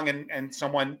I'm wrong and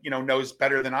someone, knows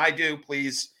better than I do,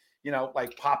 please,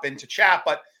 pop into chat.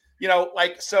 But,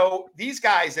 so these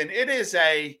guys, and it is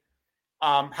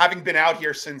having been out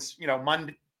here since,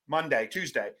 Monday,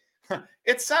 Tuesday,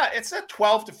 it's a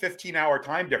 12 to 15 hour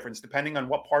time difference, depending on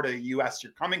what part of the US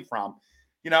you're coming from.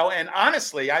 And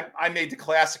honestly, I made the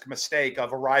classic mistake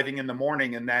of arriving in the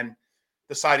morning and then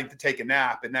deciding to take a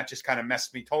nap. And that just kind of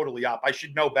messed me totally up. I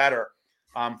should know better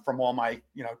from all my,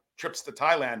 trips to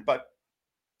Thailand. But,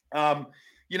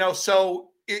 so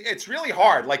it's really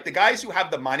hard. Like, the guys who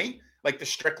have the money, like the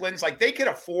Stricklands, like, they could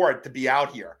afford to be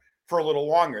out here for a little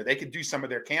longer. They could do some of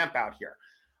their camp out here.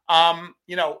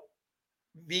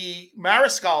 The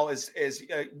Mariscal is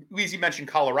Weezy mentioned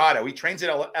Colorado. He trains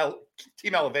at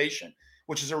Team Elevation,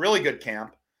 which is a really good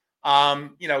camp.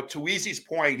 To Weezy's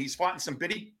point, he's fought in some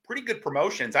pretty good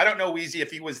promotions. I don't know, Weezy,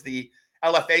 if he was the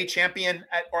LFA champion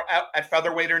at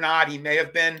featherweight or not. He may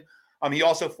have been. He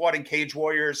also fought in Cage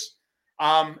Warriors.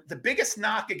 The biggest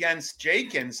knock against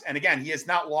Jenkins, and again, he has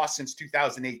not lost since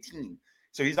 2018.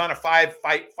 So he's on a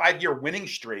five-year winning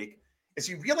streak, is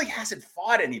he really hasn't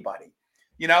fought anybody.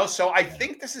 So I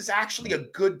think this is actually a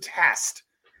good test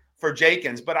for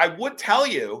Jenkins. But I would tell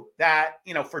you that,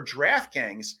 for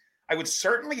DraftKings, I would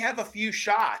certainly have a few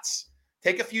shots.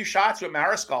 Take a few shots with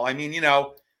Mariscal. I mean,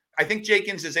 I think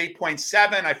Jenkins is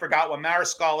 8.7. I forgot what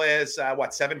Mariscal is,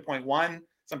 7.1,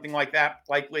 something like that,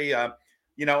 likely.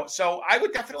 So I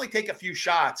would definitely take a few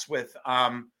shots with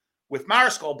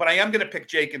Mariscal, but I am going to pick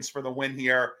Jenkins for the win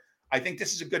here. I think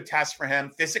this is a good test for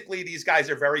him. Physically, these guys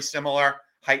are very similar,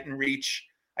 height and reach.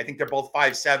 I think they're both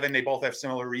 5'7". They both have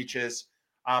similar reaches.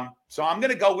 So I'm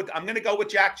going to go with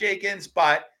Jack Jenkins,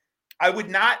 but I would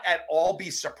not at all be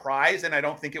surprised, and I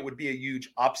don't think it would be a huge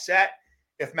upset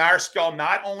if Mariscal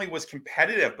not only was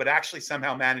competitive, but actually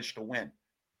somehow managed to win.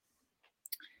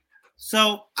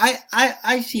 So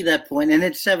I see that point, and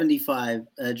it's 75,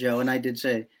 Joe, and I did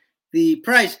say the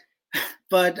price,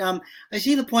 but I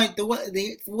see the point. The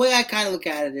way I kind of look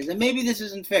at it is, and maybe this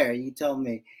isn't fair, you tell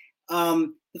me.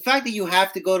 The fact that you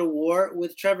have to go to war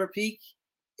with Trevor Peek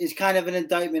is kind of an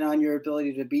indictment on your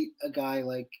ability to beat a guy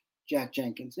like Jack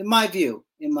Jenkins, in my view.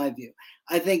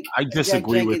 I think I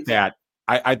disagree with that.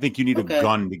 I think you need a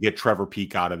gun to get Trevor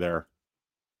Peek out of there.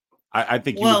 I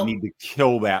think you would need to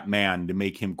kill that man to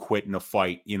make him quit in a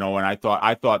fight, and I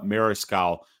thought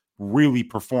Mariscal really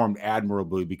performed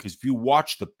admirably, because if you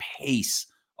watch the pace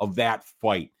of that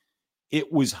fight, it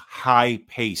was high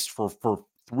paced for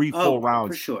 3 full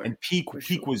rounds. For sure. And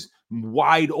Peek was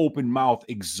wide open mouth,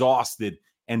 exhausted,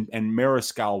 and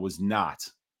Mariscal was not.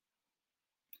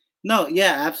 No,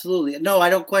 yeah, absolutely. No, I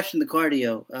don't question the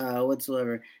cardio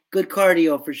whatsoever. Good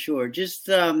cardio for sure. Just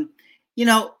I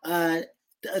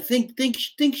think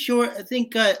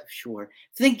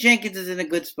Jenkins is in a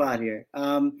good spot here.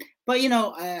 But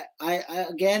I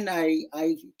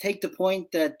take the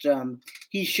point that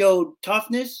he showed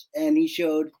toughness, and he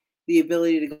showed the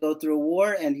ability to go through a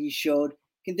war, and he showed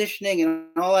conditioning and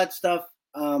all that stuff.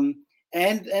 And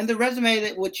the resume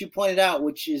that which you pointed out,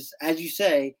 which is, as you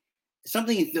say,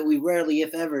 something that we rarely,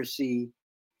 if ever, see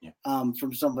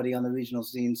from somebody on the regional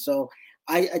scene. So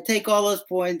I take all those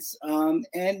points, and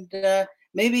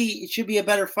maybe it should be a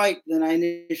better fight than I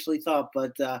initially thought,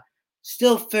 but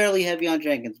still fairly heavy on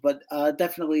Jenkins, but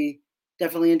definitely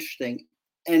interesting.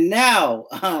 And now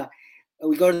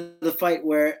we go to the fight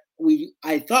where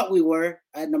I thought we were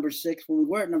at number 6 when we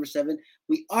were at number 7.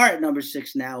 We are at number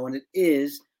 6 now, and it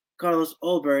is Carlos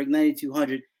Ulberg,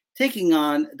 9,200, taking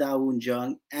on Da Woon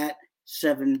Jung at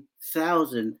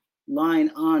 7,000.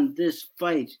 Line on this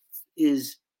fight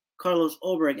is Carlos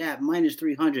Ulberg at minus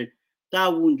 300. Da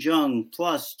Woon Jung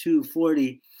plus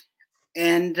 240.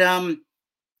 And,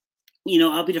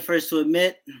 I'll be the first to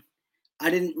admit, I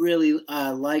didn't really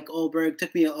like Ulberg. It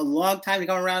took me a long time to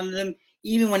come around to him,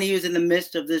 even when he was in the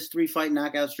midst of this 3-fight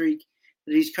knockout streak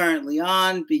that he's currently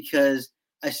on, because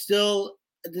I still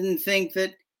didn't think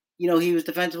that, he was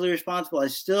defensively responsible. I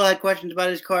still had questions about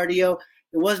his cardio.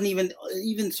 It wasn't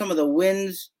even some of the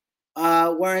wins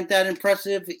weren't that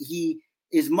impressive. He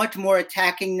is much more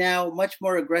attacking now, much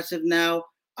more aggressive now.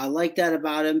 I like that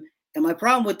about him. And my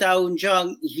problem with Dawoon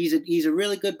Jung, he's a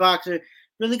really good boxer,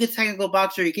 really good technical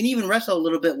boxer. He can even wrestle a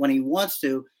little bit when he wants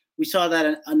to. We saw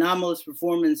that anomalous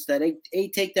performance, that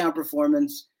eight takedown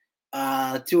performance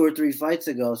 2 or 3 fights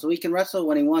ago. So he can wrestle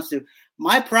when he wants to.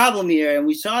 My problem here, and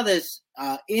we saw this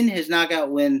in his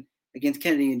knockout win against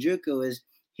Kennedy Njoku, is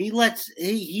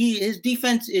his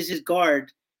defense is his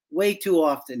guard way too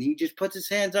often. He just puts his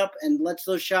hands up and lets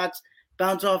those shots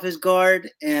bounce off his guard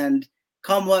and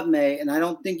come what may. And I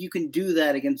don't think you can do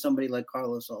that against somebody like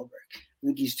Carlos Ulberg. I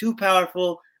think he's too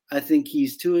powerful. I think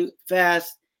he's too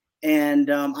fast. And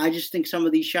I just think some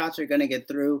of these shots are going to get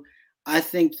through. I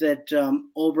think that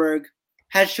Ulberg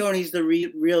has shown he's the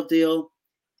real deal.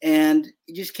 And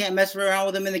you just can't mess around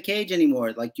with him in the cage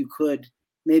anymore like you could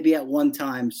maybe at one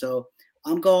time. So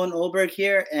I'm going Ulberg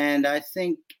here, and I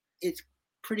think it's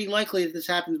pretty likely that this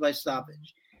happens by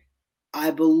stoppage. I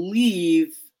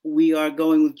believe we are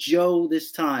going with Joe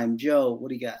this time. Joe, what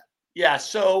do you got? Yeah,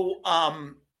 so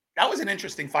that was an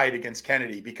interesting fight against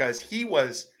Kennedy because he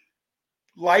was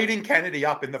lighting Kennedy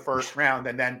up in the first round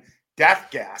and then death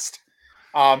gassed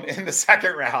in the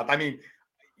second round. I mean,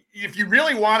 if you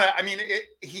really want to,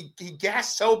 he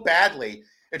gassed so badly,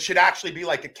 it should actually be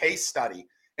like a case study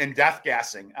in death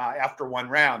gassing after one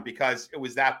round because it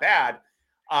was that bad.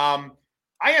 I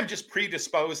am just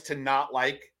predisposed to not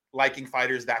liking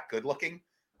fighters that good looking.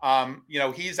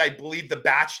 He's, I believe, the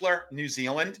Bachelor New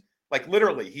Zealand. Like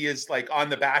literally, he is like on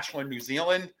the Bachelor New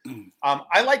Zealand.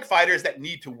 I like fighters that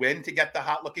need to win to get the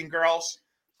hot looking girls.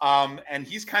 And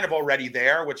he's kind of already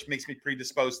there, which makes me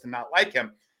predisposed to not like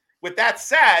him. With that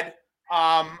said,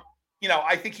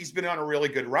 I think he's been on a really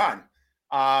good run.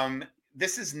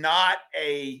 This is not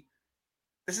an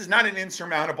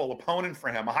insurmountable opponent for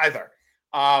him either.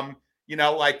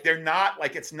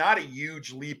 It's not a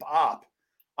huge leap up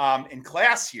in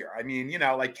class here. I mean,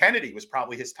 like Kennedy was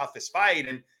probably his toughest fight,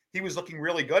 and he was looking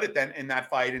really good in that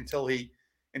fight until he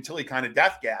kind of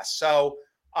death gassed. So,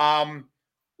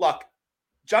 look,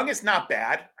 Jung is not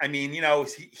bad. I mean,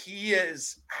 he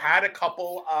has had a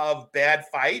couple of bad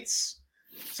fights.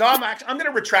 So I'm going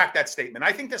to retract that statement.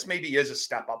 I think this maybe is a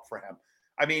step up for him.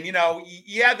 I mean, the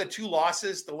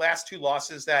last two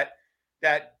losses that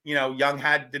Jung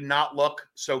had did not look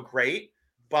so great,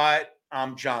 but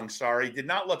Jung, did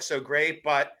not look so great,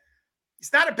 but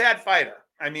he's not a bad fighter.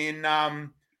 I mean, I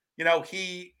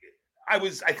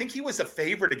think he was a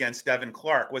favorite against Devin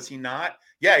Clark, was he not?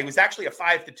 Yeah, he was actually a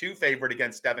 5-2 favorite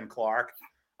against Devin Clark.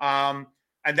 And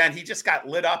then he just got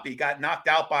lit up. He got knocked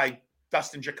out by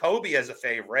Dustin Jacoby as a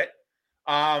favorite.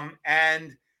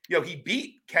 He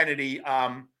beat Kennedy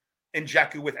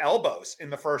Njoku with elbows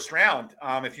in the first round,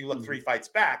 if you look 3 fights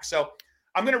back. So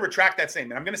I'm going to retract that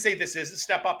statement. I'm going to say this is a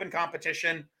step up in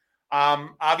competition.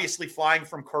 Obviously, flying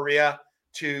from Korea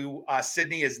to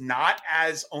Sydney is not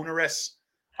as onerous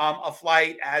a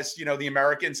flight as, the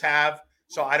Americans have.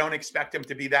 So I don't expect him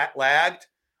to be that lagged.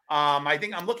 I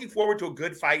think I'm looking forward to a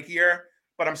good fight here,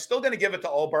 but I'm still going to give it to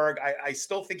Ulberg. I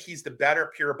still think he's the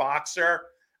better pure boxer.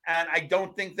 And I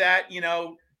don't think that,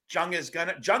 Jung is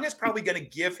probably going to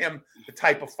give him the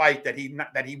type of fight that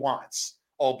he wants,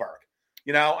 Ulberg.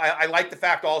 I like the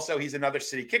fact also he's another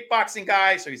city kickboxing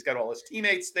guy, so he's got all his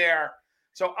teammates there.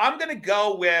 So I'm going to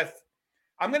go with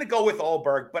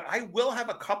Ulberg, but I will have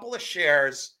a couple of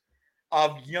shares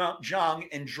of Jung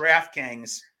in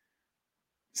DraftKings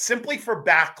simply for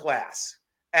backlash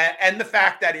and the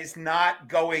fact that he's not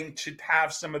going to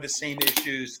have some of the same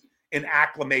issues in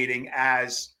acclimating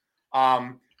as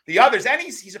the others. And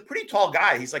he's a pretty tall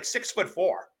guy. He's like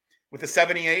 6'4" with a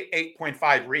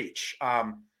 78.5 reach.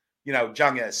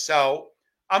 Jung is. So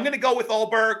I'm going to go with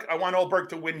Ulberg. I want Ulberg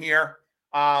to win here.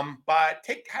 But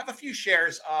have a few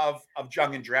shares of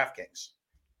Jung in DraftKings.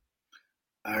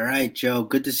 All right, Joe.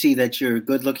 Good to see that your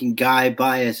good-looking guy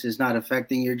bias is not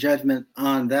affecting your judgment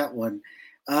on that one.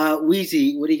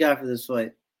 Weezy, what do you got for this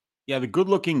fight? Yeah, the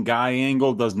good-looking guy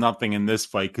angle does nothing in this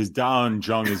fight because Dawoon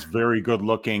Jung is very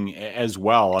good-looking as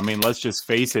well. I mean, let's just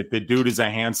face it. The dude is a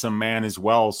handsome man as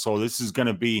well. So this is going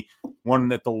to be one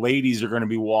that the ladies are going to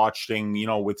be watching,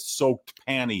 with soaked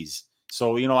panties.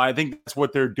 So, I think that's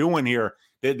what they're doing here.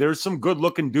 There's some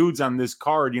good-looking dudes on this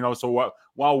card, so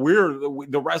while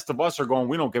the rest of us are going,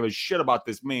 we don't give a shit about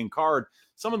this main card.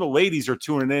 Some of the ladies are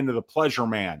tuning into the Pleasure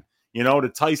Man,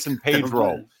 to Tyson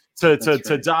Pedro, to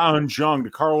Dawoon Jung, to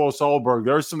Carlos Ulberg.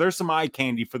 There's some eye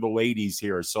candy for the ladies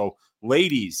here. So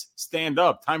ladies, stand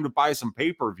up. Time to buy some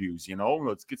pay-per-views,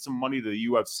 Let's get some money to the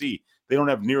UFC. they don't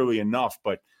have nearly enough.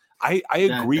 But I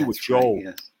agree with Joe. Right,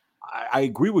 yes. I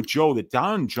agree with Joe that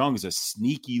Don Jung is a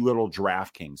sneaky little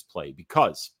DraftKings play,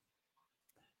 because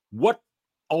what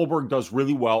Alberg does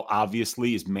really well,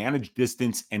 obviously, is manage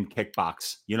distance and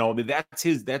kickbox.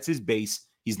 That's his base.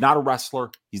 He's not a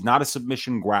wrestler. He's not a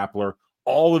submission grappler.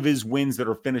 All of his wins that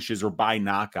are finishes are by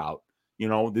knockout.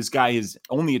 This guy has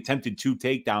only attempted 2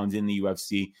 takedowns in the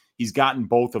UFC. He's gotten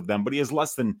both of them, but he has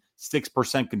less than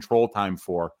 6% control time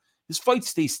for. His fight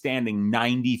stays standing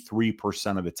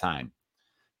 93% of the time.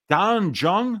 Don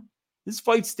Jung, his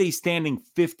fight stays standing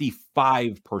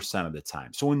 55% of the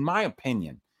time. So in my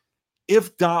opinion,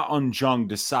 if Da Jung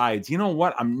decides, you know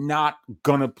what, I'm not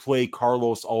going to play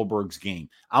Carlos Alberg's game.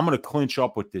 I'm going to clinch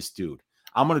up with this dude.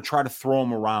 I'm going to try to throw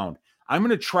him around. I'm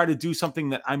going to try to do something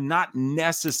that I'm not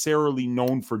necessarily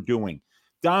known for doing.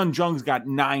 Don Jung's got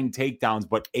 9 takedowns,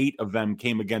 but 8 of them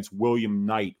came against William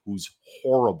Knight, who's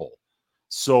horrible.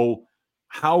 So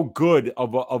how good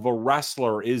of a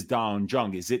wrestler is Don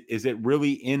Jung? Is it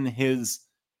really in his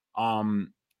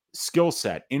skill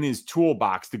set, in his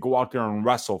toolbox to go out there and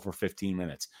wrestle for 15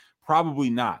 minutes? Probably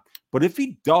not. But if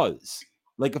he does,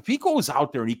 like if he goes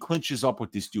out there and he clinches up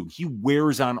with this dude, he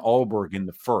wears on Alberg in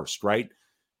the first, right?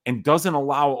 And doesn't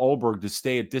allow Alberg to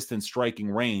stay at distance striking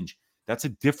range, that's a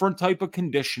different type of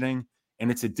conditioning, and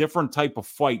it's a different type of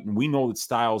fight. And we know that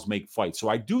styles make fights. So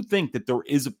I do think that there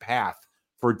is a path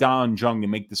for Don Jung to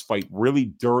make this fight really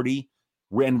dirty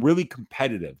and really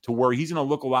competitive, to where he's going to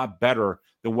look a lot better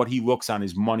than what he looks on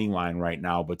his money line right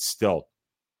now. But still,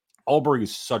 Alberg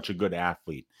is such a good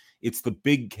athlete. It's the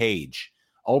big cage.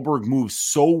 Alberg moves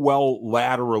so well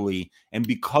laterally, and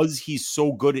because he's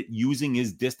so good at using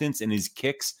his distance and his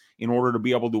kicks in order to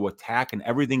be able to attack, and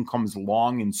everything comes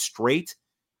long and straight,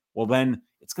 well, then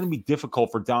it's going to be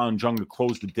difficult for Don Jung to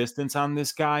close the distance on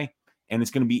this guy, and it's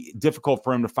going to be difficult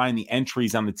for him to find the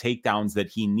entries on the takedowns that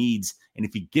he needs. And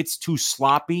if he gets too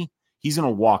sloppy, he's going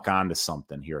to walk onto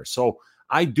something here. So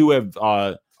I do have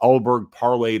Alberg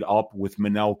parlayed up with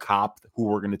Manel Kopp, who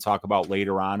we're going to talk about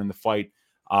later on in the fight.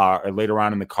 Or later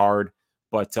on in the card.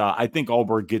 But I think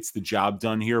Alberg gets the job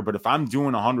done here. But if I'm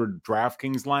doing 100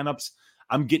 DraftKings lineups,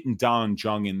 I'm getting Don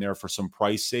Jung in there for some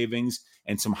price savings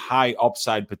and some high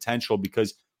upside potential,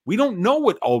 because we don't know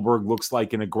what Alberg looks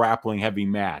like in a grappling heavy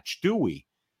match, do we?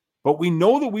 But we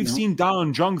know that we've seen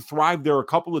Don Jung thrive there a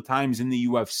couple of times in the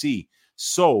UFC.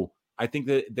 So I think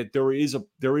that there is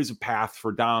a path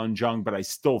for Don Jung, but I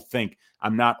still think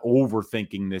I'm not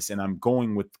overthinking this, and I'm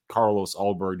going with Carlos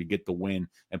Alberg to get the win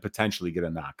and potentially get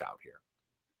a knockout here.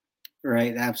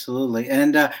 Right, absolutely.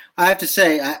 And I have to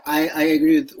say, I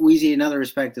agree with Weezy in another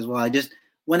respect as well. I just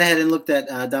went ahead and looked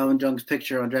at Don Jung's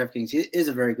picture on DraftKings. He is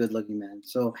a very good-looking man,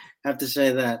 so I have to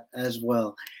say that as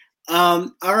well.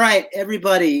 All right,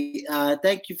 everybody,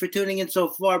 thank you for tuning in so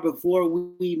far. Before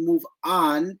we move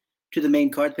on to the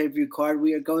main card, pay-per-view card,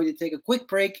 we are going to take a quick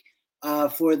break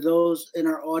for those in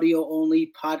our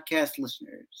audio-only podcast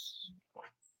listeners.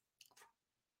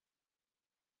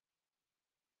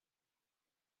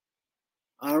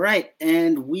 All right,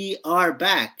 and we are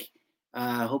back.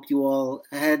 Hope you all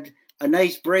had a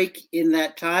nice break in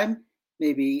that time.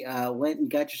 Maybe went and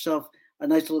got yourself a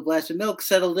nice little glass of milk,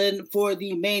 settled in for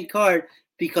the main card,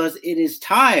 because it is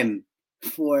time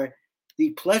for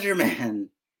the Pleasure Man.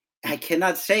 I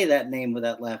cannot say that name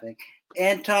without laughing.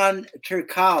 Anton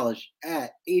Turkalj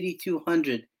at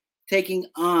 8,200, taking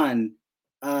on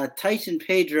Tyson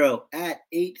Pedro at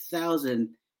 8,000.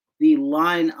 The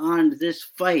line on this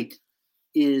fight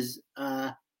is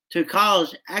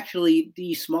Turkalj, actually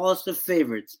the smallest of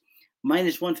favorites,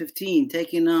 minus 115,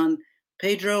 taking on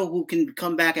Pedro, who can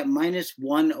come back at minus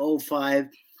 105.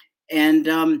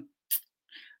 And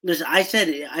listen, I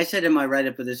said in my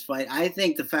write-up of this fight, I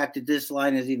think the fact that this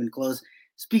line is even close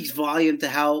speaks volume to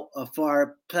how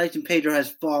far Tyson Pedro has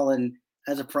fallen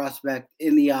as a prospect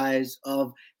in the eyes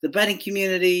of the betting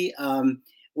community.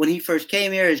 When he first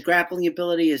came here, his grappling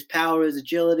ability, his power, his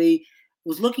agility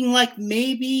was looking like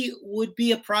maybe would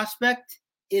be a prospect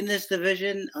in this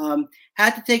division.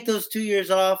 Had to take those 2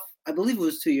 years off. I believe it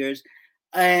was 2 years.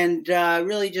 And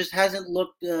really just hasn't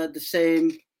looked the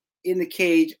same in the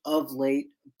cage of late.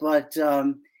 But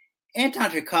Anton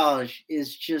Turkalj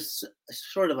is just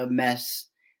sort of a mess.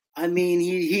 I mean,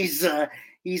 he's a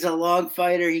long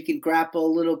fighter. He can grapple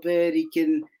a little bit. He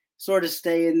can sort of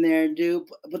stay in there and do.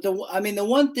 But the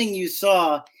one thing you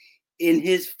saw in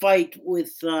his fight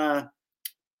with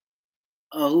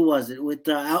who was it? With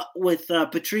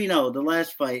Petrino, the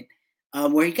last fight,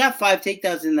 where he got 5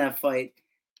 takedowns in that fight,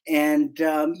 and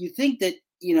you think that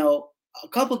a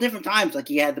couple different times, like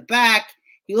he had the back,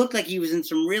 he looked like he was in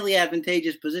some really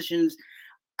advantageous positions.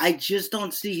 I just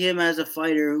don't see him as a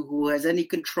fighter who has any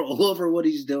control over what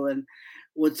he's doing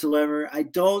whatsoever. I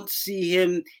don't see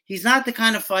him. He's not the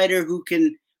kind of fighter who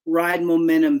can ride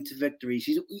momentum to victories.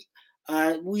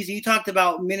 Weezy, you talked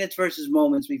about minutes versus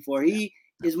moments before. He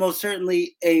is most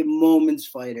certainly a moments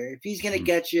fighter. If he's going to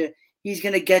get you, he's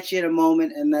going to get you in a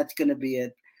moment, and that's going to be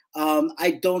it.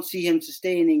 I don't see him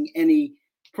sustaining any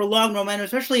prolonged momentum,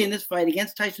 especially in this fight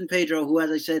against Tyson Pedro, who,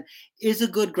 as I said, is a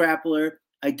good grappler.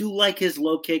 I do like his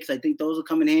low kicks. I think those will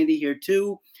come in handy here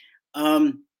too.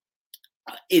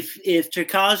 If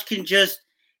Turkalj can just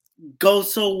go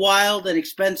so wild and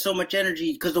expend so much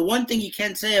energy, because the one thing you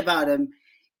can say about him,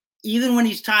 even when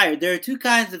he's tired, there are two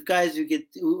kinds of guys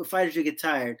fighters who get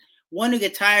tired. One who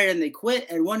get tired and they quit,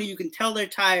 and one who you can tell they're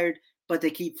tired but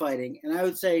they keep fighting. And I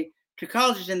would say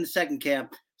Turkalj is in the second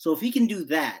camp. So if he can do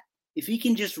that, if he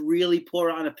can just really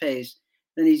pour on a pace,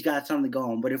 then he's got something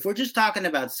going. But if we're just talking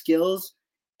about skills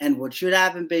and what should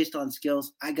happen based on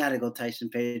skills, I got to go Tyson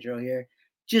Pedro here.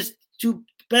 Just too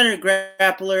better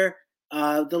grappler.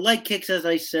 The leg kicks, as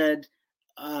I said,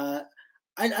 I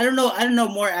don't know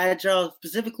more agile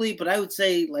specifically, but I would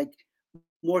say like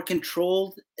more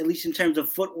controlled, at least in terms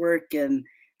of footwork. And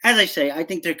as I say, I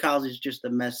think their college is just a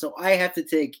mess. So I have to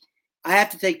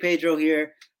take Pedro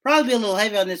here. Probably be a little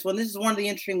heavy on this one. This is one of the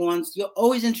interesting ones. You're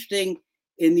always interesting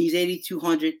in these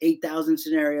 8,200, 8,000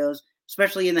 scenarios,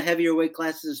 especially in the heavier weight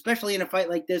classes, especially in a fight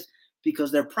like this,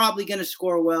 because they're probably going to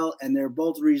score well and they're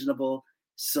both reasonable.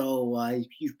 So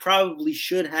you probably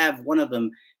should have one of them.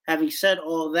 Having said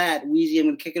all that, Weezy, I'm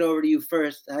going to kick it over to you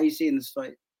first. How are you seeing this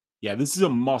fight? Yeah, this is a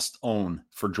must-own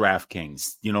for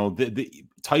DraftKings. You know, the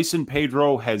Tyson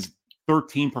Pedro has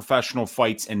 13 professional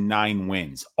fights and 9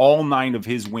 wins. All 9 of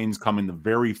his wins come in the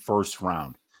very first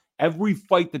round. Every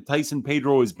fight that Tyson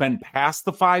Pedro has been past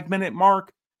the 5-minute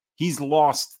mark, he's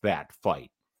lost that fight.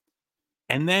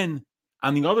 And then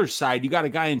on the other side, you got a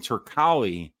guy in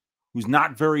Turkalj who's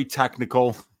not very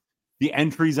technical. The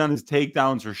entries on his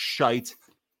takedowns are shite.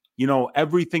 You know,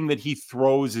 everything that he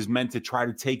throws is meant to try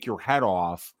to take your head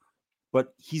off,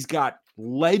 but he's got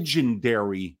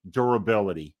legendary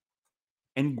durability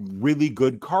and really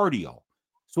good cardio.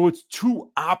 So it's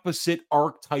two opposite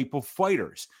archetype of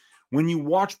fighters. When you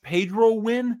watch Pedro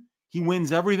win, he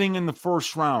wins everything in the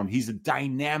first round. He's a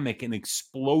dynamic and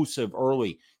explosive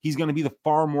early. He's going to be the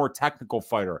far more technical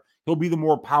fighter. He'll be the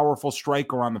more powerful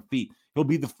striker on the feet. He'll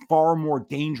be the far more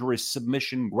dangerous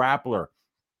submission grappler.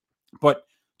 But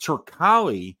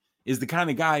Turkalj is the kind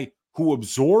of guy who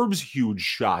absorbs huge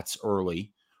shots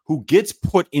early, who gets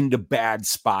put into bad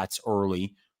spots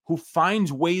early, who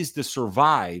finds ways to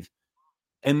survive.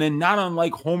 And then, not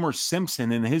unlike Homer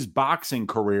Simpson in his boxing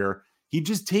career, he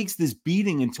just takes this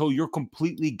beating until you're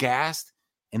completely gassed,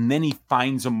 and then he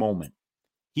finds a moment.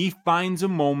 He finds a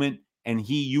moment, and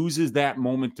he uses that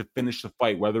moment to finish the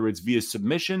fight, whether it's via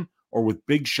submission or with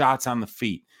big shots on the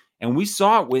feet. And we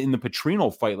saw it in the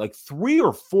Petrino fight like 3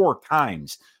 or 4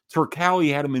 times.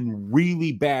 Turkalj had him in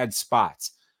really bad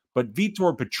spots. But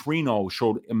Vitor Petrino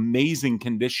showed amazing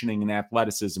conditioning and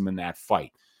athleticism in that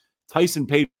fight. Tyson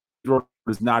Pedro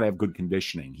does not have good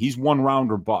conditioning. He's one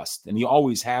round or bust, and he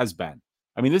always has been.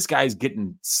 I mean, this guy's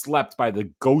getting slept by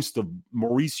the ghost of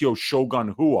Mauricio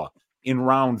Shogun Rua in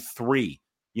round 3.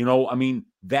 You know, I mean,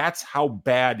 that's how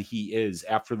bad he is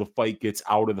after the fight gets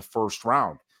out of the first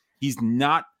round. He's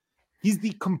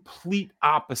the complete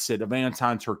opposite of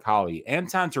Anton Turkalj.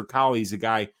 Anton Turkalj is a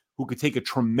guy who could take a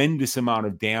tremendous amount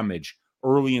of damage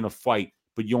early in a fight,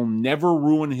 but you'll never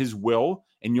ruin his will,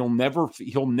 and he'll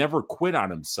never quit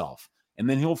on himself. And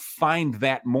then he'll find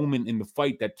that moment in the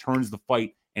fight that turns the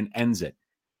fight and ends it.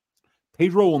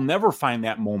 Pedro will never find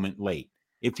that moment late.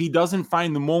 If he doesn't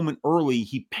find the moment early,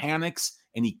 he panics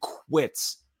and he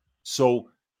quits. So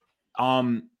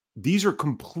these are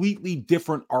completely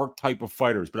different archetype of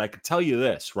fighters. But I could tell you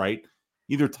this, right?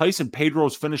 Either Tyson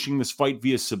Pedro's finishing this fight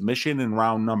via submission in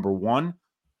round number 1,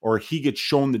 or he gets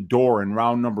shown the door in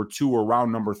round number 2 or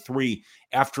round number 3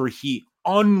 after he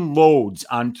unloads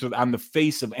on the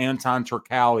face of Anton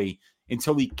Turkalj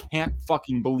until he can't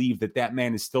fucking believe that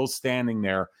man is still standing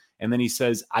there. And then he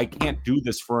says, I can't do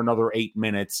this for another 8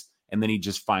 minutes. And then he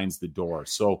just finds the door.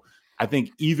 So I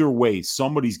think either way,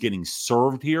 somebody's getting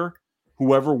served here.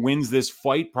 Whoever wins this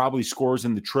fight probably scores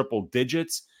in the triple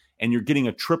digits. And you're getting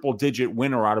a triple digit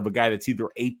winner out of a guy that's either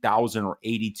 8,000 or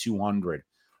 8,200.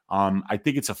 I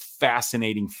think it's a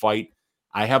fascinating fight.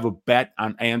 I have a bet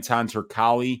on Anton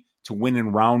Turkalj to win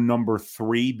in round number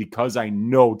 3 because I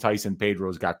know Tyson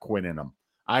Pedro's got quit in him.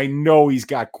 I know he's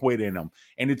got quit in him.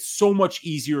 And it's so much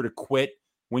easier to quit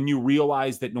when you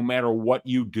realize that no matter what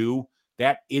you do,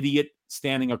 that idiot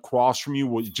standing across from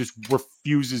you just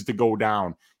refuses to go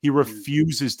down. He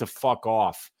refuses to fuck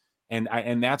off.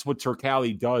 And that's what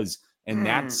Turkalj does. And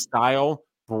that style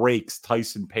breaks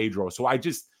Tyson Pedro. So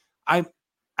I'm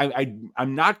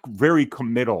not very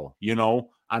committal,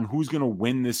 on who's going to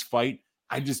win this fight.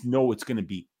 I just know it's going to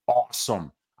be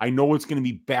awesome. I know it's going to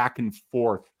be back and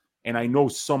forth, and I know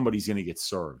somebody's going to get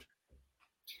served.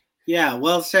 Yeah,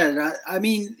 well said. I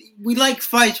mean, we like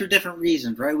fights for different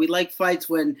reasons, right? We like fights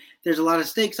when there's a lot of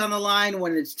stakes on the line,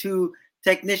 when it's two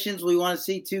technicians. We want to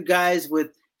see two guys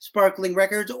with sparkling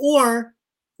records, or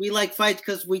we like fights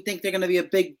because we think they're going to be a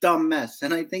big, dumb mess.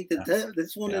 And I think that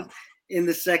this one is in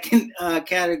the second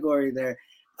category there.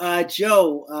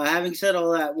 Joe, having said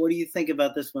all that, what do you think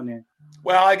about this one here?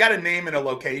 Well, I got a name and a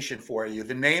location for you.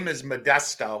 The name is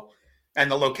Modesto, and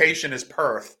the location is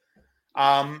Perth.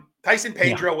 Tyson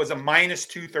Pedro was a minus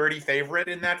 230 favorite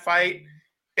in that fight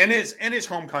in his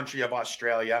home country of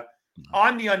Australia.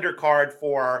 On the undercard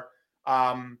for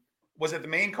was it the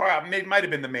main card? It might have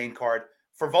been the main card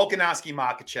for Volkanovski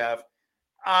Makhachev.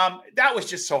 That was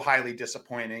just so highly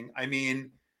disappointing. I mean,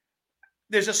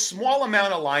 there's a small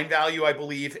amount of line value, I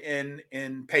believe,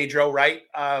 in Pedro, right?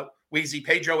 Weezy,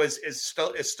 Pedro is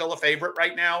still a favorite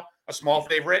right now, a small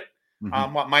favorite.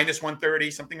 Minus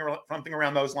 130, something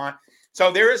around those lines. So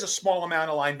there is a small amount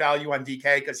of line value on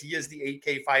DK because he is the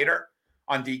 8K fighter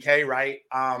on DK, right?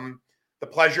 The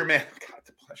Pleasure Man, God,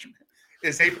 the Pleasure Man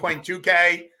is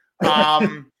 8.2K.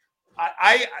 I'm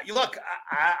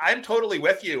totally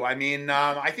with you. I mean,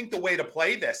 I think the way to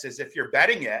play this is if you're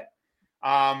betting it,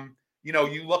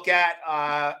 you look at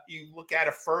a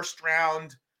first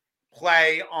round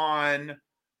play on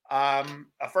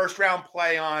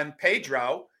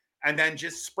Pedro, and then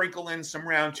just sprinkle in some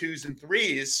round 2s and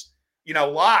 3s,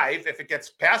 live. If it gets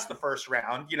past the first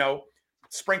round,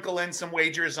 sprinkle in some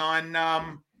wagers on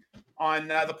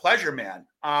the Pleasure Man.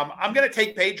 I'm going to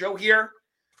take Pedro here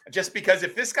just because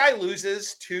if this guy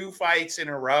loses 2 fights in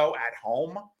a row at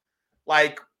home,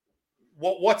 like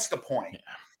what's the point,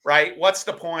 right? What's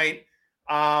the point?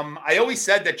 I always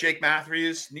said that Jake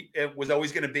Matthews was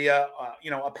always going to be a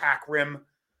pack rim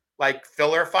like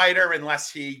filler fighter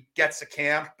unless he gets a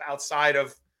camp outside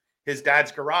of his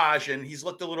dad's garage, and he's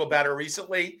looked a little better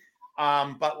recently.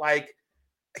 But like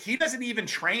he doesn't even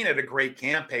train at a great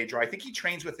camp, Pedro. I think he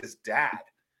trains with his dad,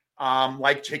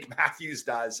 like Jake Matthews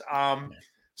does.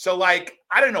 So like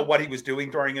I don't know what he was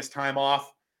doing during his time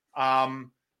off.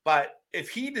 But if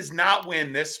he does not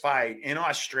win this fight in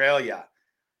Australia,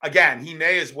 again, he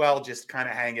may as well just kind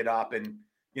of hang it up and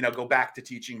go back to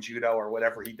teaching judo or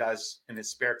whatever he does in his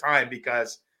spare time,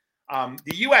 because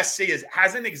the USC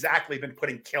hasn't exactly been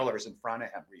putting killers in front of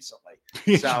him recently.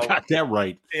 So got that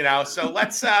right. So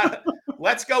let's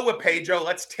go with Pedro.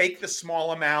 Let's take the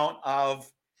small amount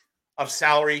of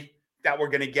salary that we're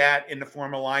going to get in the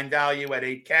form of line value at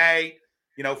 8K,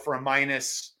 for a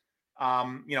minus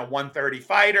 130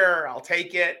 fighter. I'll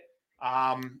take it.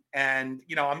 I'm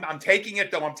taking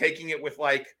it, though. I'm taking it with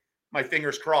like my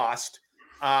fingers crossed.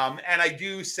 And I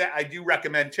do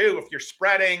recommend too, if you're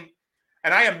spreading,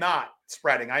 and I am not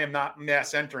spreading, I am not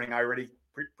mass entering. I already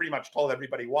pretty much told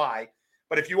everybody why,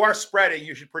 but if you are spreading,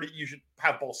 you should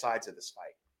have both sides of this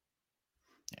fight.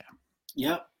 Yeah.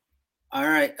 Yep. All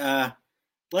right.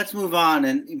 Let's move on.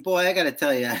 And boy, I got to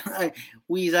tell you,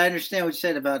 Weez, I understand what you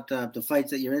said about the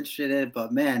fights that you're interested in,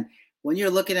 but man, when you're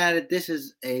looking at it, this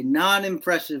is a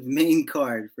non-impressive main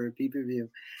card for a pay-per-view.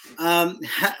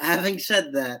 Having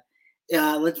said that,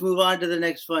 let's move on to the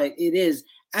next fight. It is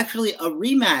actually a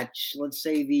rematch. Let's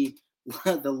say the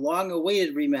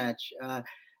long-awaited rematch.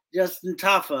 Justin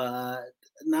Tafa,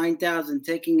 9,000,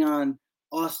 taking on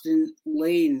Austin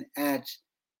Lane at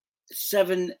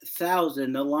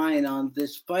 7,000. The line on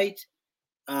this fight.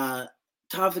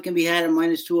 Tafa can be had at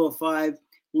minus 205.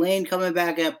 Lane coming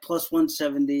back at plus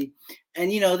 170.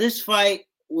 And, this fight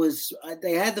was –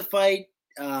 they had the fight.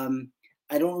 I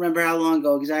don't remember how long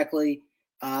ago exactly.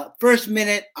 First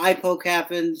minute, eye poke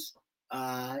happens.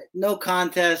 No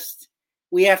contest.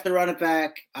 We have to run it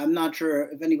back. I'm not sure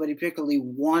if anybody particularly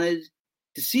wanted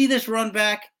to see this run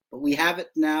back, but we have it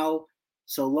now.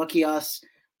 So lucky us.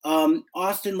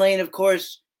 Austin Lane, of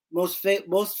course, most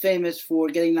famous for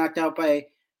getting knocked out by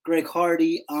Greg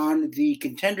Hardy on the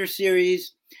Contender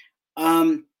Series.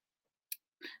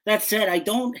 That said, I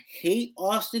don't hate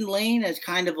Austin Lane as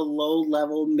kind of a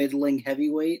low-level, middling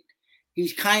heavyweight.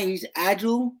 He's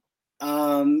agile.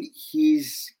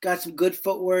 He's got some good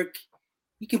footwork.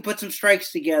 He can put some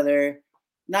strikes together.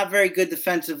 Not very good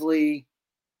defensively.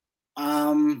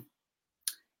 But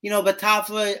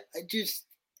Tafa, just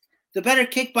the better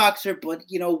kickboxer, but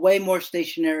way more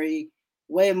stationary,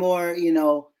 way more,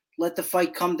 let the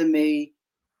fight come to me.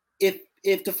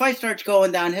 If the fight starts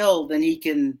going downhill, then he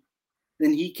can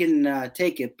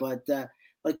take it. But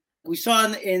like we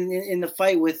saw in the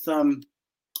fight with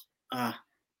I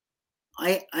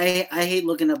hate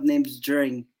looking up names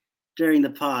during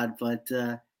the pod, but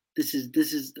this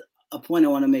is a point I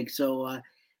want to make. So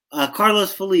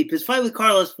Carlos Felipe, his fight with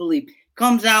Carlos Felipe,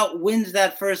 comes out, wins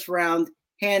that first round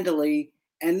handily,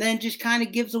 and then just kind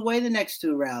of gives away the next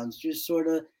 2 rounds, just sort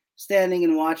of standing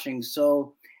and watching.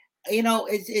 So,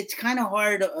 it's kind of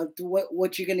hard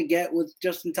what you're going to get with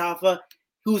Justin Tafa,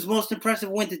 whose most impressive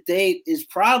win to date is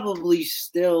probably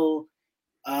still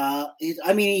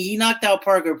he knocked out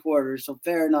Parker Porter, so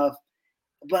fair enough.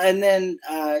 But and then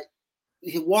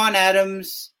Juan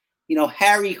Adams,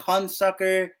 Harry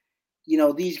Hunsucker,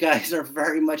 these guys are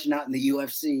very much not in the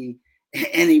UFC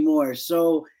anymore.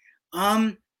 So,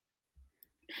 I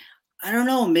don't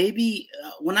know. Maybe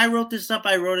when I wrote this up,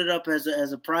 I wrote it up as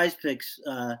a prize picks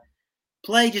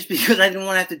play, just because I didn't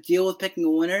want to have to deal with picking a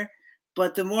winner.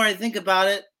 But the more I think about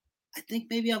it, I think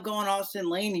maybe I'm going Austin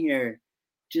Lane here,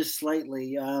 just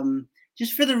slightly,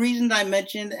 just for the reasons I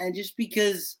mentioned, and just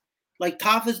because like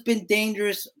Tafa's been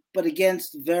dangerous, but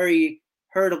against very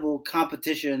hurtable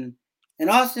competition. And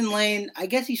Austin Lane, I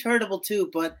guess he's hurtable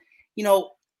too, but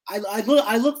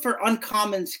I look for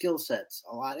uncommon skill sets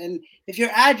a lot. And if you're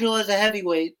agile as a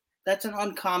heavyweight, that's an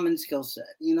uncommon skill set.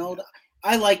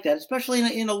 I like that,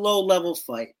 especially in a low level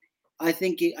fight. I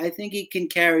think it can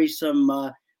carry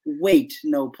some weight,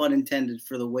 no pun intended,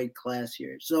 for the weight class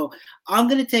here. So I'm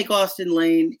going to take Austin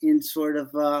Lane in sort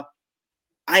of low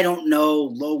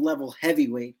level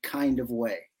heavyweight kind of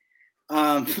way.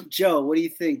 Joe, what do you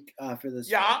think for this?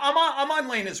 Yeah, I'm on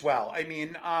Lane as well. I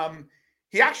mean,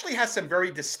 he actually has some very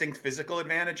distinct physical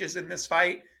advantages in this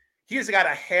fight. He has got a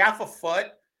half a foot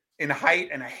in height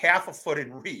and a half a foot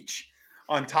in reach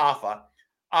on Tafa.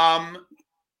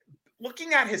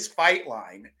 Looking at his fight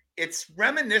line, it's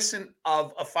reminiscent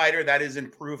of a fighter that is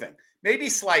improving, maybe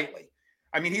slightly.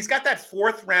 I mean, he's got that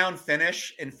 4th round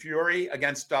finish in Fury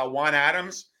against Juan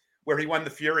Adams, where he won the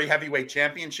Fury heavyweight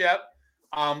championship.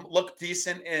 Looked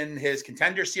decent in his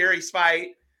Contender Series fight.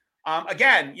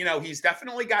 Again, he's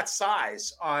definitely got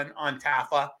size on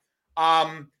Tafa.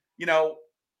 I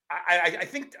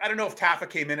think, I don't know if Tafa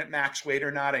came in at max weight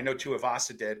or not. I know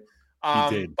Tuivasa did.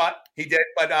 He did.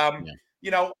 But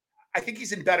I think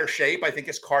he's in better shape. I think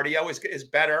his cardio is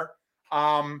better.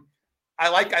 I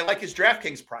like his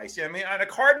DraftKings price. I mean, on a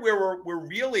card where we're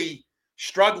really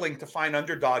struggling to find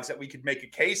underdogs that we could make a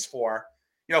case for,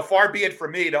 far be it for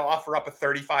me to offer up a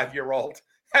 35-year-old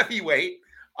heavyweight,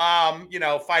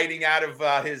 fighting out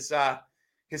of his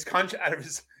country, out of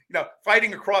his,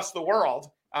 fighting across the world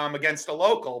against a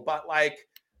local. But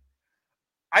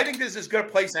I think this is as good a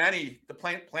place as any to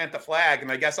plant the flag,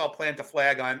 and I guess I'll plant the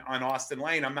flag on Austin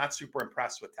Lane. I'm not super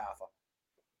impressed with Tafa.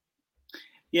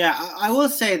 Yeah, I will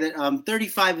say that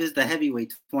 35 is the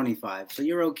heavyweight 25, so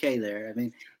you're okay there. I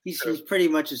mean, he's pretty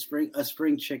much a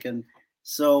spring chicken,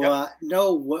 so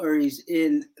no worries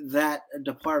in that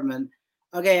department.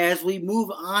 Okay, as we move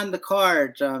on the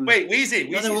card. Wait,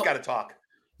 Weezy's got to talk.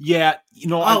 Yeah,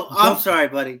 I'm sorry,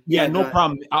 buddy. Yeah, no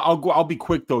problem. I'll be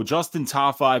quick though. Justin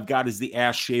Tafa, I've got as the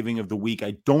ass shaving of the week.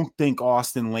 I don't think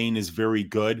Austin Lane is very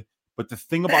good, but the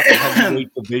thing about the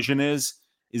heavyweight division is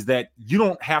that you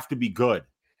don't have to be good.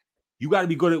 You got to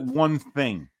be good at one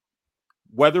thing,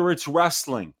 whether it's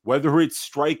wrestling, whether it's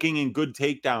striking and good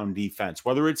takedown defense,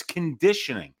 whether it's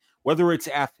conditioning, whether it's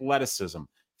athleticism.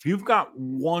 If you've got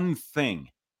one thing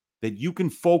that you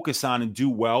can focus on and do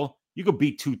well, you could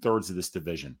beat 2/3 of this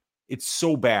division. It's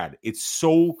so bad. It's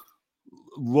so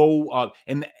low.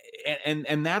 And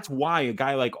that's why a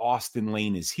guy like Austin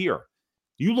Lane is here.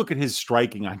 You look at his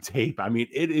striking on tape. I mean,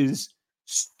 it is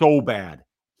so bad.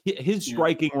 His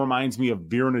striking reminds me of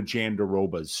Virna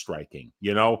Jandiroba's striking,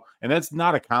 and that's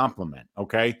not a compliment,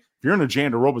 okay? Virna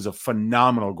Jandiroba is a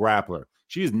phenomenal grappler.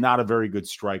 She is not a very good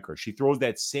striker. She throws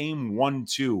that same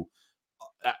 1-2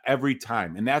 every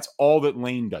time, and that's all that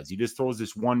Lane does. He just throws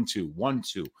this 1-2,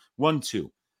 1-2,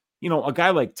 1-2. A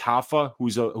guy like Tafa,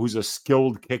 who's a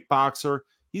skilled kickboxer,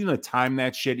 he's going to time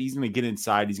that shit. He's going to get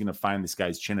inside. He's going to find this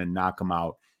guy's chin and knock him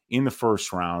out in the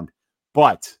first round.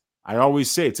 But I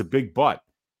always say it's a big but.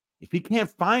 If he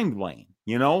can't find Lane,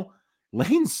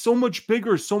 Lane's so much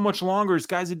bigger, so much longer. This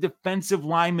guy's a defensive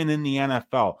lineman in the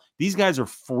NFL. These guys are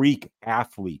freak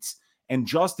athletes. And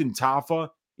Justin Tafa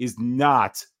is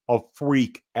not a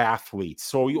freak athlete.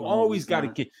 So you always got to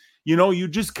get, you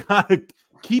just got to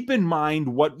keep in mind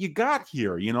what you got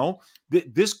here.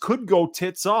 This could go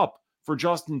tits up for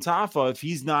Justin Tafa if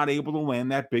he's not able to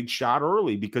land that big shot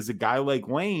early, because a guy like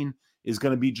Lane is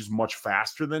going to be just much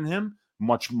faster than him.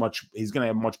 He's going to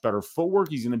have much better footwork.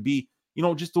 He's going to be,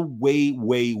 just a way,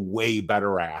 way, way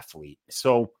better athlete.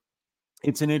 So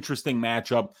it's an interesting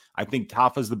matchup. I think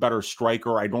Tafa's the better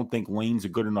striker. I don't think Lane's a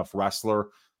good enough wrestler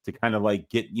to kind of like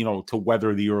get, to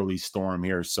weather the early storm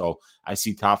here. So I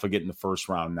see Tafa getting the first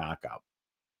round knockout.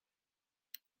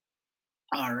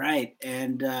 All right.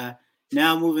 And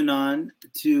now moving on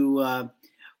to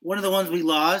one of the ones we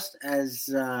lost, as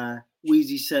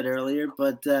Weezy said earlier,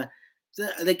 but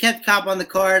they kept Kopp on the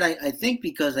card, I think,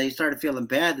 because they started feeling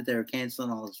bad that they were canceling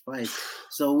all his fights.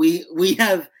 So we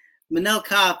have Manel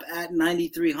Kopp at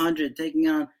 9,300 taking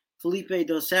on Felipe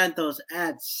Dos Santos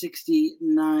at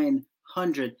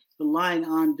 6,900. The line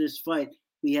on this fight,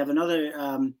 we have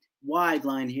another wide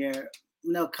line here.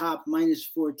 Manel Kopp minus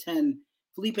 410,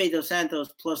 Felipe Dos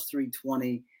Santos plus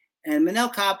 320. And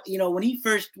Manel Kopp, when he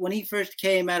first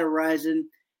came out of Ryzen,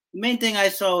 the main thing I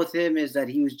saw with him is that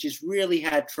he was just really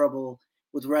had trouble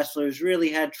with wrestlers, really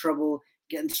had trouble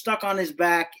getting stuck on his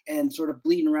back and sort of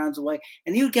bleeding rounds away.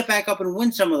 And he would get back up and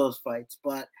win some of those fights.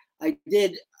 But I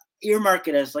did earmark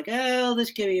it as like, oh,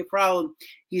 this could be a problem.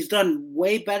 He's done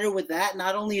way better with that.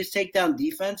 Not only his takedown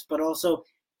defense, but also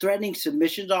threatening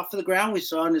submissions off of the ground. We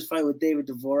saw in his fight with David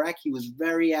Dvorak, he was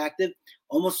very active,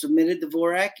 almost submitted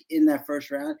Dvorak in that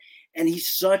first round. And he's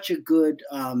such a good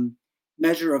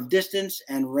measure of distance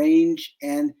and range.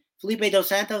 And Felipe Dos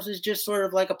Santos is just sort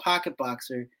of like a pocket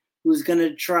boxer who's going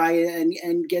to try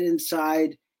and get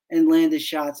inside and land his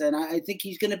shots. And I think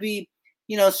he's going to be,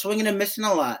 swinging and missing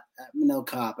a lot at Manel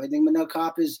Kopp. I think Manel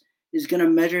Kopp is going to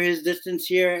measure his distance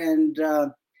here and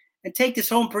take this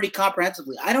home pretty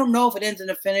comprehensively. I don't know if it ends in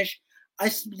a finish.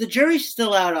 The jury's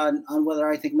still out on whether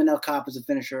I think Manel Kopp is a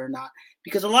finisher or not,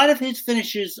 because a lot of his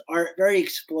finishes are very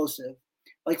explosive,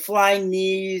 like flying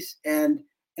knees and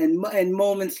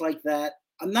moments like that.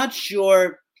 I'm not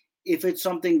sure if it's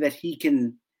something that he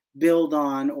can build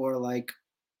on or like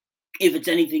if it's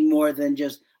anything more than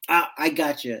just, I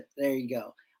got you. There you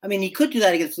go. I mean, he could do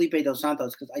that against Felipe Dos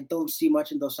Santos because I don't see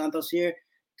much in Dos Santos here,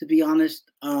 to be honest.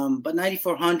 But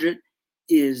 9,400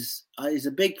 is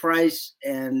a big price.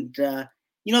 And, the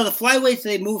flyweights,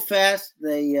 they move fast.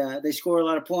 They score a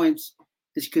lot of points.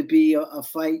 This could be a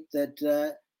fight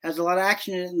that has a lot of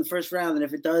action in it in the first round. And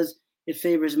if it does, it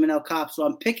favors Manel Kopp. So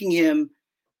I'm picking him.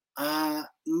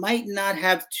 Might not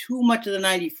have too much of the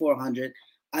 9,400.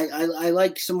 I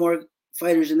like some more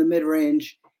fighters in the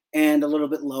mid-range and a little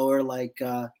bit lower, like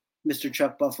Mr.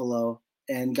 Chuck Buffalo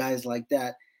and guys like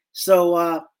that.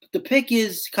 So the pick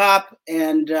is Kopp,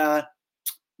 and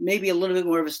maybe a little bit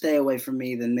more of a stay away from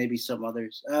me than maybe some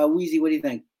others. Weezy, what do you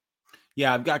think?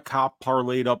 Yeah, I've got Kopp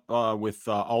parlayed up with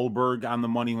Ulberg on the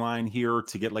money line here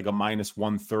to get like a minus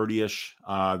 130-ish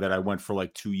that I went for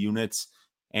like 2 units.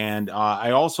 And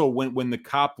I also went when the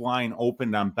Kopp line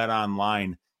opened on Bet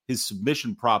Online, his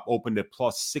submission prop opened at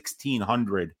plus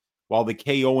 1,600, while the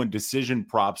KO and decision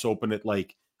props opened at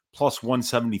like plus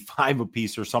 175 a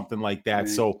piece or something like that.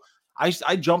 Mm-hmm. So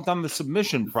I jumped on the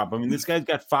submission prop. I mean, this guy's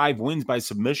got 5 wins by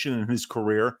submission in his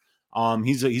career.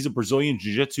 He's a Brazilian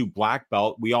jiu-jitsu black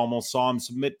belt. We almost saw him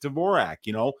submit Dvorak,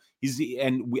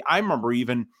 I remember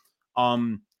even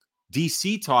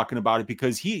DC talking about it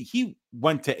because he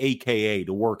went to AKA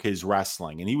to work his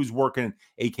wrestling, and he was working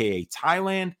AKA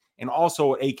Thailand and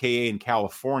also AKA in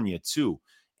California too.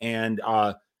 And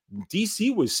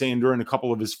DC was saying during a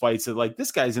couple of his fights that like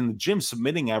this guy's in the gym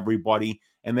submitting everybody,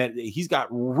 and that he's got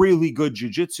really good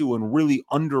jiu-jitsu and really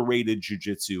underrated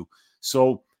jiu-jitsu.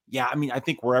 So yeah, I mean, I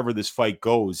think wherever this fight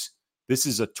goes, this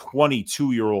is a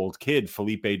 22-year-old kid,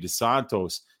 Felipe Dos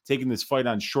Santos, taking this fight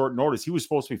on short notice. He was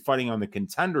supposed to be fighting on the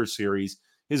Contender Series.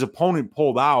 His opponent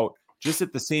pulled out just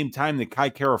at the same time that Kai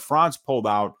Kara-France pulled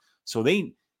out. So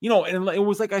they, and it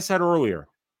was like I said earlier,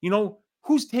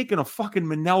 who's taking a fucking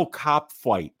Manel Kopp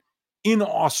fight in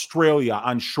Australia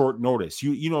on short notice?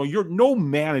 You're no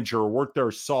manager worth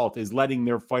their salt is letting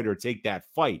their fighter take that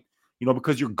fight.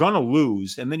 Because you're going to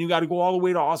lose, and then you got to go all the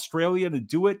way to Australia to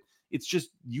do it. It's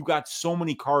just, you got so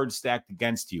many cards stacked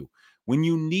against you. When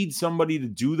you need somebody to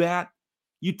do that,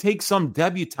 you take some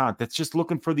debutante that's just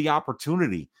looking for the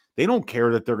opportunity. They don't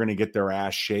care that they're going to get their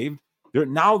ass shaved.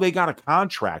 Now they got a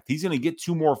contract. He's going to get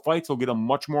 2 more fights. He'll get a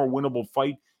much more winnable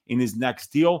fight in his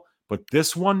next deal. But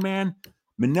this one, man,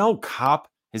 Manel Kopp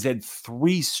has had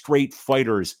 3 straight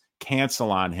fighters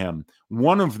cancel on him.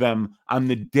 One of them on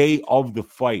the day of the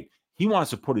fight. He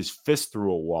wants to put his fist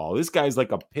through a wall. This guy's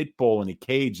like a pit bull in a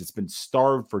cage that's been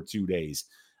starved for 2 days.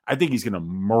 I think he's going to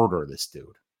murder this dude.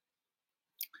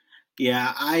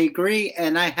 Yeah, I agree.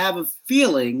 And I have a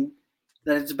feeling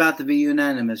that it's about to be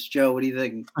unanimous. Joe, what do you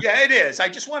think? Yeah, it is. I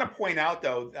just want to point out,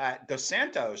 though, that Dos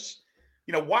Santos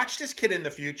watch this kid in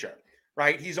the future,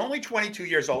 right? He's only 22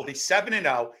 years old. He's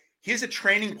 7-0. He's a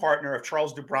training partner of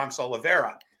Charles do Bronx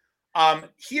Oliveira.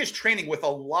 He is training with a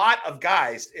lot of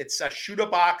guys. It's Shooter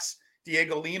Box,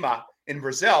 Diego Lima in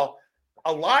Brazil.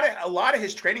 A lot of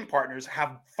his training partners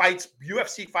have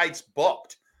UFC fights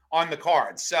booked on the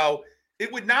card. So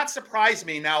it would not surprise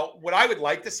me. Now, what I would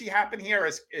like to see happen here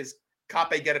is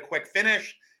Kape get a quick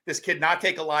finish, this kid not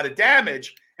take a lot of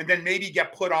damage, and then maybe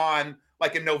get put on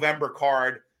like a November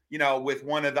card, with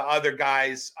one of the other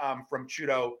guys from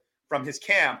Chudo, from his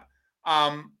camp.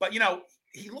 But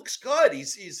he looks good.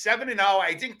 He's 7-0.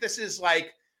 I think this is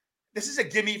a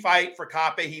gimme fight for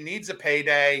Kape. He needs a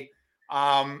payday.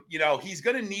 He's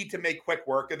going to need to make quick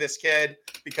work of this kid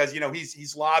because,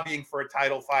 he's lobbying for a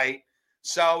title fight.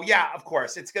 So, yeah, of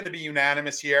course, it's going to be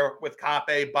unanimous here with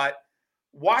Kape. But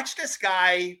watch this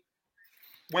guy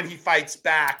when he fights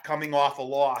back coming off a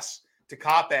loss to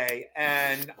Kape.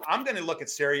 And I'm going to look at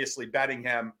seriously betting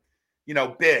him,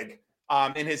 big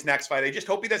in his next fight. I just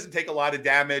hope he doesn't take a lot of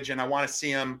damage. And I want to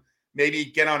see him maybe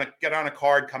get on a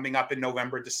card coming up in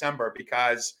November, December,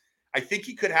 because I think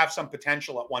he could have some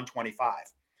potential at 125.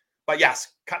 But yes,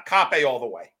 Kape all the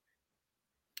way.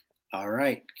 All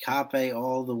right, Kape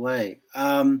all the way.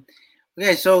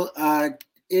 Okay, so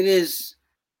it is.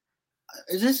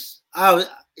 Is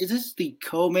this the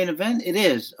co-main event? It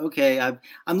is. Okay,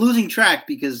 I'm losing track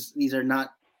because these are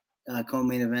not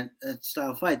co-main event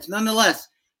style fights. Nonetheless,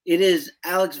 it is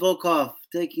Alex Volkov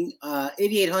taking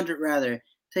 8,800 rather,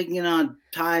 taking it on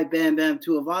Tai Bam Bam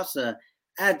Tuivasa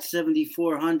at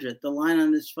 7,400. The line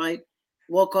on this fight,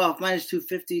 Volkov minus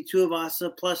 250,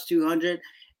 Tuivasa plus 200.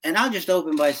 And I'll just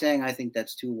open by saying I think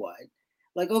that's too wide.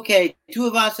 Okay,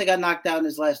 Tuivasa got knocked out in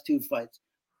his last two fights.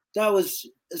 That was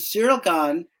Cyril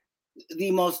Gane,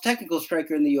 the most technical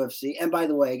striker in the UFC, and by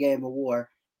the way, a game of war,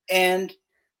 and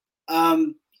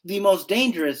the most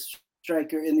dangerous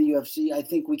striker in the UFC. I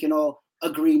think we can all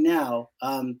agree now,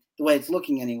 the way it's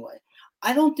looking anyway.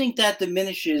 I don't think that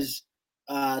diminishes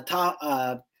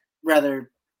Tafa.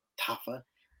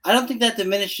 I don't think that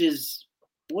diminishes,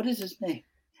 what is his name?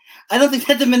 I don't think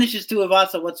that diminishes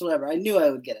Tuivasa whatsoever. I knew I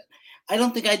would get it. I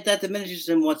don't think that diminishes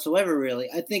him whatsoever, really.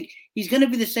 I think he's going to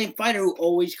be the same fighter who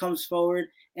always comes forward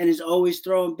and is always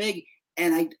throwing big.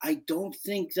 And I don't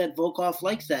think that Volkov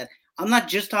likes that. I'm not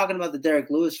just talking about the Derek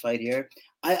Lewis fight here.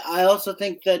 I also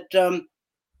think that,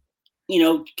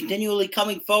 continually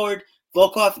coming forward,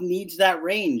 Volkov needs that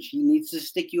range. He needs to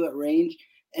stick you at range.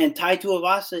 And Tai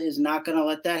Tuivasa is not going to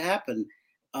let that happen.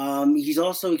 He's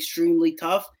also extremely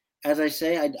tough. As I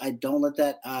say, I don't let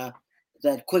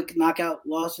that quick knockout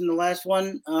loss in the last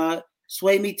one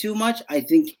sway me too much. I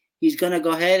think he's going to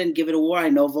go ahead and give it a war. I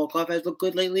know Volkov has looked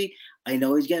good lately. I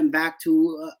know he's getting back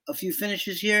to a few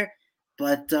finishes here.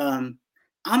 But I'm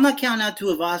not counting out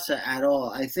Tuivasa at all.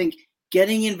 I think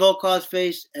getting in Volkov's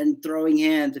face and throwing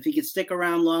hands, if he can stick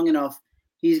around long enough,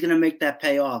 he's going to make that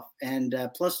pay off. And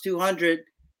plus 200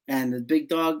 and the big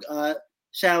dog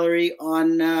salary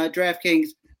on DraftKings,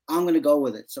 I'm going to go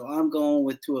with it. So I'm going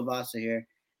with Tuivasa here.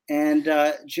 And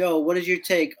Joe, what is your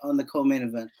take on the co-main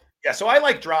event? Yeah, so I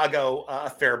like Drago a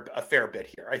fair bit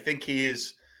here. I think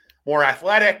he's more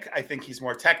athletic. I think he's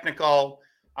more technical.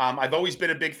 I've always been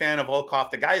a big fan of Volkov.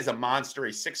 The guy is a monster.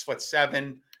 He's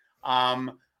 6'7".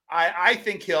 I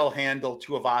think he'll handle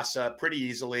Tuivasa pretty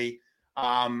easily.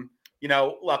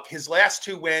 Look, his last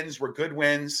two wins were good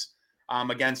wins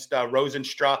against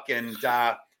Rosenstruck and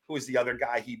who was the other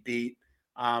guy he beat?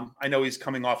 I know he's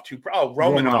coming off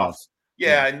Romanov.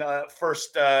 Yeah, and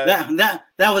first that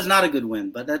was not a good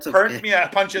win, but that's okay.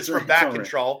 Punches from back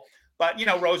control. But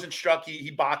Rosenstruck,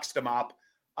 he boxed him up.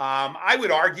 I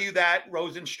would argue that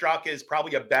Rosenstruck is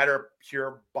probably a better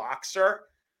pure boxer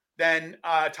than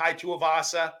Tai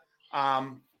Tuivasa.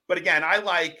 But again, I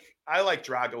like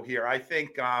Drago here. I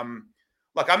think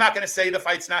look, I'm not going to say the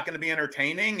fight's not going to be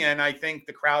entertaining, and I think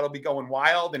the crowd will be going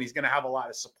wild, and he's going to have a lot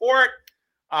of support.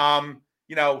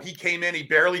 He came in, he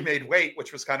barely made weight,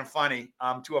 which was kind of funny.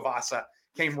 Tuivasa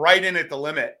came right in at the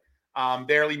limit,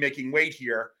 barely making weight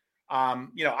here. I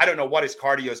don't know what his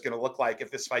cardio is going to look like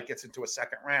if this fight gets into a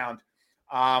second round.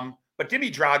 But give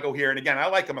me Drago here. And again, I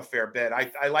like him a fair bit.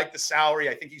 I like the salary.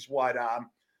 I think he's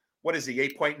what is he,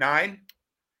 8.9?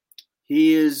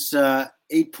 He is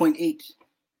 8.8.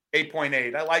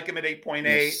 8.8. I like him at 8.8.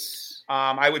 Yes.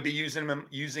 I would be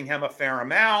using him a fair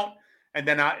amount. And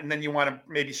then you want to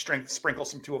maybe sprinkle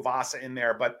some Tuivasa in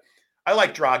there. But I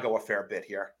like Drago a fair bit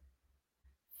here.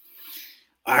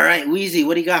 All right, Weezy,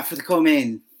 what do you got for the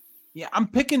co-main? Yeah, I'm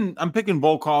picking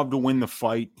Volkov to win the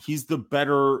fight. He's the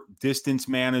better distance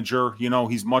manager.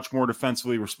 He's much more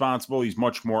defensively responsible. He's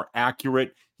much more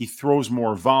accurate. He throws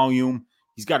more volume.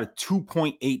 He's got a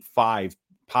 2.85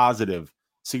 positive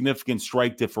significant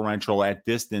strike differential at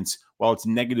distance, while it's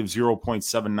negative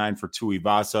 0.79 for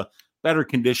Tuivasa. Better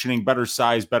conditioning, better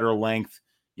size, better length,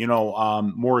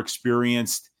 more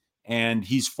experienced. And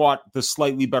he's fought the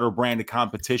slightly better brand of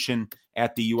competition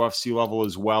at the UFC level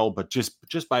as well, but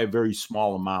just by a very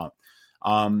small amount.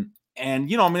 I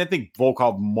think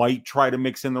Volkov might try to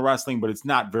mix in the wrestling, but it's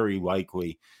not very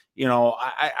likely.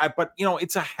 But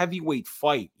it's a heavyweight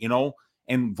fight,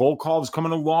 and Volkov's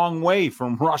coming a long way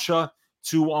from Russia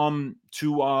to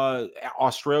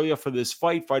Australia for this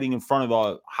fight, fighting in front of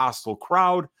a hostile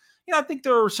crowd. I think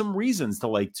there are some reasons to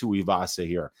like Tuivasa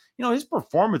here. His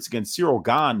performance against Cyril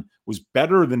Gane was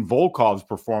better than Volkov's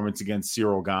performance against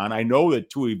Cyril Gane. I know that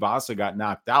Tuivasa got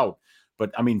knocked out,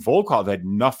 but Volkov had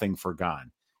nothing for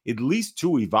Gane. At least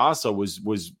Tuivasa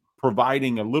was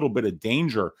providing a little bit of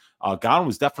danger. Gane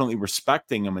was definitely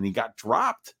respecting him, and he got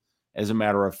dropped, as a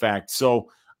matter of fact. So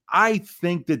I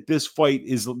think that this fight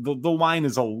is the line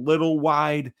is a little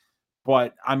wide,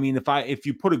 but if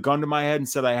you put a gun to my head and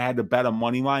said I had to bet a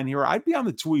money line here, I'd be on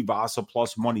the Tuivasa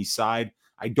plus money side.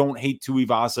 I don't hate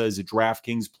Tuivasa as a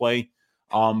DraftKings play.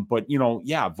 But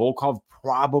Volkov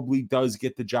probably does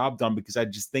get the job done because I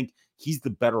just think he's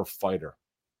the better fighter.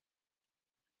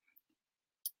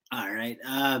 All right.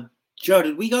 Joe,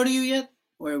 did we go to you yet?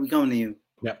 Or are we going to you?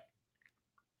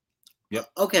 Yep.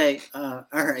 Okay. All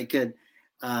right, good.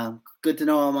 Good to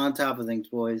know I'm on top of things,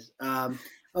 boys.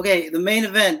 Okay, the main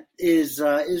event is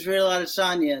Israel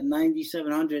Adesanya,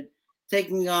 9,700,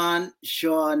 taking on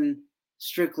Sean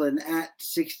Strickland at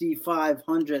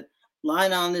 6,500.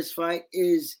 Line on this fight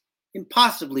is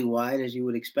impossibly wide, as you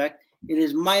would expect. It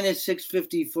is minus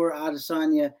 650 for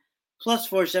Adesanya, plus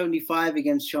 475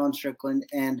 against Sean Strickland.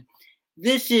 And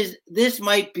this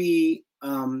might be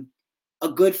a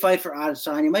good fight for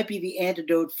Adesanya. It might be the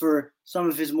antidote for some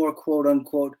of his more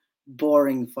quote-unquote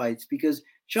boring fights, because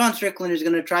Sean Strickland is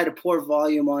going to try to pour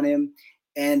volume on him,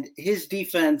 and his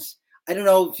defense, I don't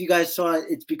know if you guys saw it,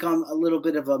 it's become a little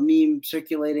bit of a meme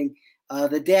circulating.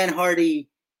 The Dan Hardy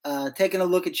taking a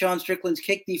look at Sean Strickland's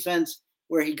kick defense,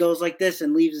 where he goes like this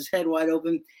and leaves his head wide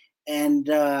open, and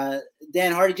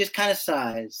Dan Hardy just kind of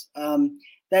sighs.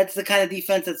 That's the kind of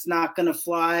defense that's not going to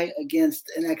fly against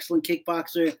an excellent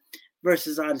kickboxer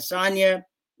versus Adesanya.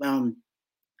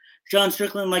 Sean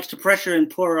Strickland likes to pressure and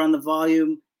pour on the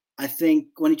volume. I think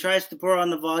when he tries to pour on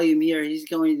the volume here, he's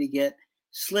going to get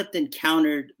slipped and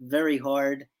countered very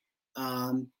hard.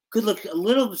 Could look a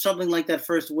little something like that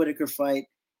first Whitaker fight,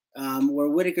 where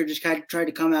Whitaker just kind of tried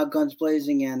to come out guns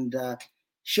blazing and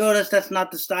showed us that's not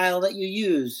the style that you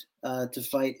use to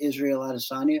fight Israel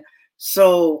Adesanya.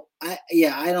 So, I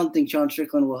don't think Sean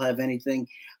Strickland will have anything.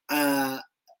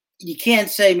 You can't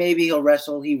say maybe he'll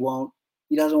wrestle. He won't.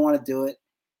 He doesn't want to do it.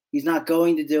 He's not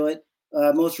going to do it.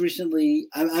 Most recently,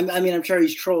 I'm sure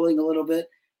he's trolling a little bit,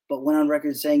 but went on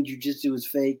record saying jiu-jitsu is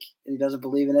fake and he doesn't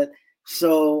believe in it.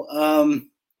 So,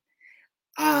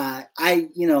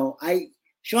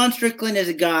 Sean Strickland is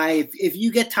a guy. If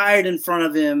you get tired in front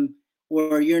of him,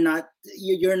 or you're not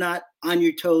on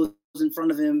your toes in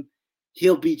front of him,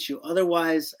 he'll beat you.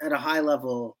 Otherwise, at a high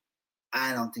level,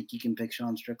 I don't think you can pick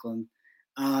Sean Strickland.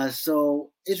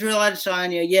 So Israel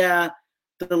Adesanya,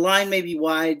 the line may be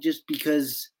wide just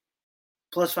because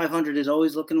plus 500 is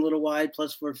always looking a little wide,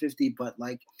 plus 450. But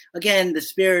again, the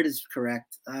spirit is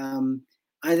correct. I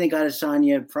think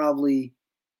Adesanya probably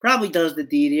does the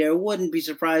deed here. Wouldn't be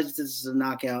surprised if this is a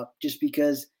knockout, just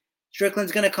because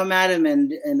Strickland's going to come at him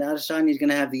and Adesanya is going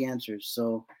to have the answers.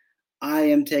 So I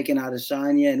am taking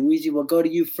Adesanya. And Weezy, we'll go to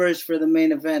you first for the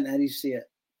main event. How do you see it?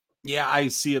 Yeah, I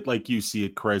see it like you see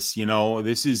it, Chris.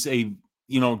 This is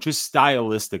just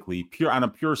stylistically, on a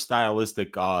pure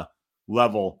stylistic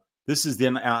level, this is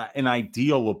an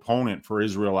ideal opponent for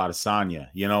Israel Adesanya.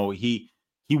 He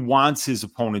wants his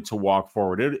opponent to walk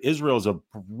forward. Israel's a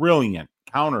brilliant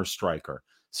counter striker.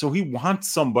 So he wants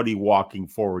somebody walking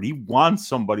forward. He wants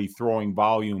somebody throwing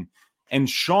volume. And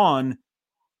Sean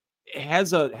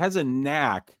has a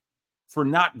knack for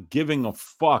not giving a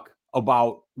fuck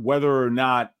about whether or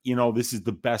not, this is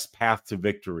the best path to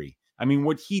victory. I mean,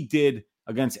 what he did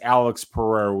against Alex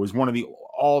Pereira was one of the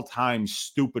all-time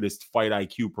stupidest fight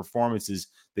IQ performances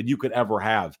that you could ever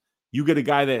have. You get a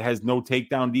guy that has no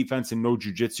takedown defense and no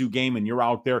jiu-jitsu game, and you're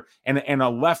out there, and a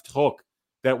left hook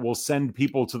that will send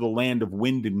people to the land of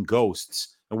wind and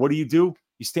ghosts. And what do? You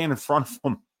stand in front of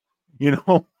them,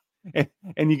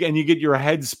 and you get your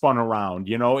head spun around,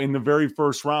 in the very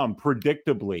first round,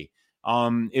 predictably.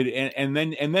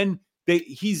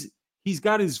 He's he's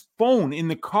got his phone in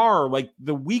the car like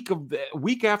the week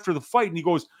after the fight, and he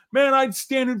goes, "Man, I'd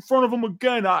stand in front of him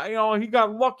again. He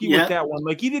got lucky with that one.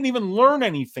 Like, he didn't even learn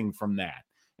anything from that,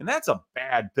 and that's a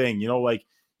bad thing. Like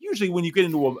usually when you get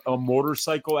into a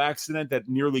motorcycle accident that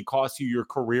nearly costs you your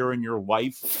career and your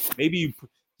life, maybe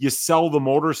you sell the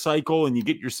motorcycle and you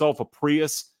get yourself a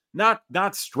Prius. Not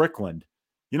Strickland."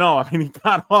 He's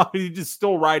just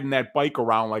still riding that bike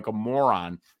around like a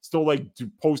moron, still like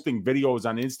posting videos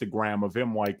on Instagram of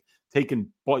him like taking,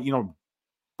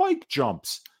 bike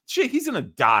jumps. Shit, he's going to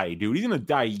die, dude. He's going to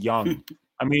die young.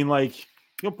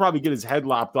 He'll probably get his head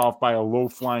lopped off by a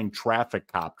low-flying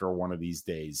traffic copter one of these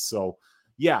days. So,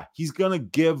 yeah, he's going to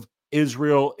give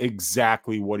Israel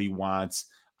exactly what he wants.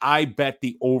 I bet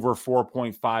the over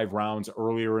 4.5 rounds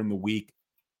earlier in the week,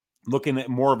 looking at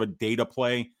more of a data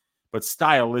play. But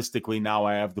stylistically, now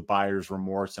I have the buyer's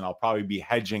remorse, and I'll probably be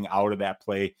hedging out of that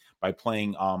play by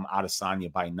playing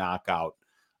Adesanya by knockout.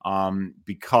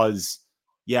 Because,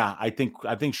 yeah, I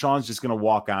think Sean's just going to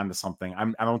walk onto something.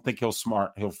 I don't think he'll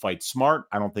fight smart.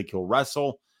 I don't think he'll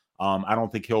wrestle. I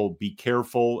don't think he'll be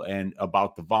careful and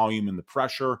about the volume and the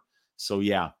pressure. So,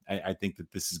 yeah, I think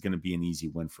that this is going to be an easy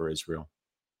win for Israel.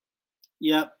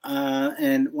 Yep.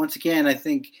 And once again, I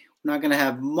think we're not going to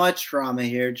have much drama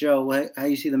here. Joe, how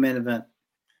you see the main event?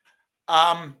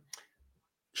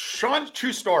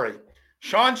 True story.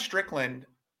 Sean Strickland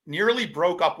nearly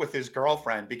broke up with his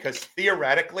girlfriend because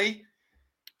theoretically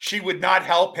she would not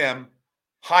help him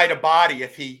hide a body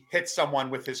if he hit someone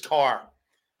with his car.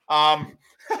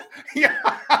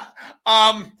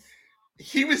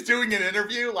 He was doing an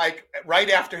interview like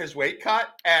right after his weight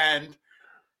cut, and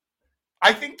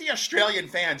I think the Australian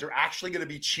fans are actually going to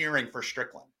be cheering for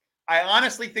Strickland. I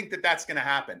honestly think that that's going to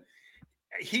happen.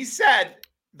 He said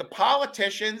the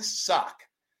politicians suck,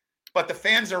 but the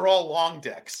fans are all long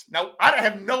dicks. Now, I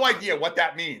have no idea what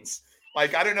that means.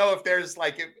 Like, I don't know if there's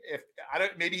like, if I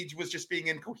don't, maybe he was just being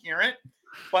incoherent,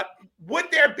 but would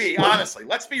there be, honestly,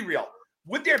 let's be real.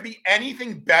 Would there be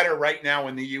anything better right now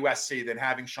in the UFC than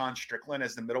having Sean Strickland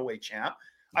as the middleweight champ?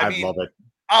 I mean, love it.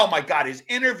 Oh my God, his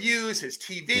interviews, his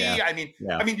TV. Yeah. I mean,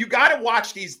 you got to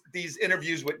watch these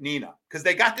interviews with Nina because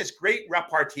they got this great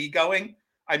repartee going.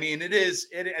 I mean,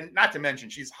 and not to mention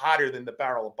she's hotter than the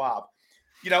barrel of Bob.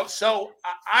 So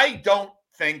I don't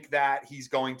think that he's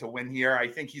going to win here. I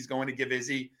think he's going to give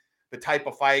Izzy the type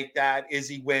of fight that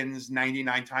Izzy wins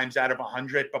 99 times out of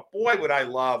 100. But boy, would I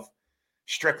love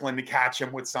Strickland to catch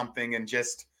him with something and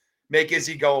just make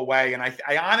Izzy go away. And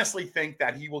I honestly think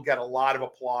that he will get a lot of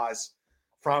applause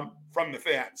from the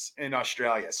fans in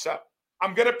Australia. So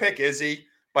I'm going to pick Izzy,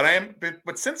 but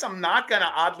since I'm not going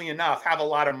to, oddly enough, have a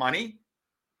lot of money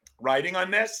riding on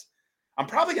this, I'm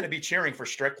probably going to be cheering for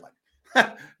Strickland.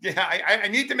 I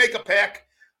need to make a pick.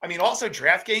 I mean, also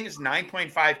DraftKings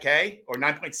 9.5K or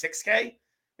 9.6K.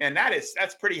 And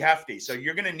that's pretty hefty. So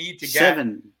you're going to need to get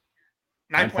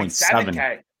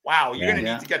 9.7K. Wow. You're going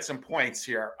to need to get some points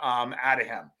here out of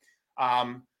him.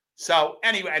 So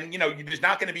anyway, and there's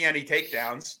not going to be any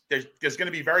takedowns. There's going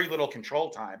to be very little control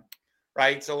time,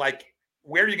 right? So like,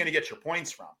 where are you going to get your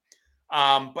points from?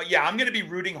 But yeah, I'm going to be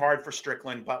rooting hard for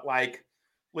Strickland, but like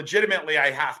legitimately, I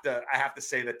have to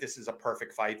say that this is a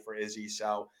perfect fight for Izzy.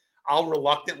 So I'll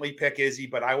reluctantly pick Izzy,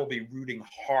 but I will be rooting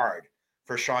hard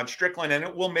for Sean Strickland, and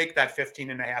it will make that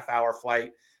 15.5-hour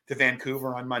flight to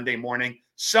Vancouver on Monday morning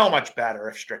so much better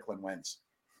if Strickland wins.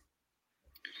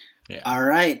 Yeah. All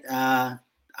right.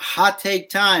 Hot take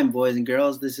time, boys and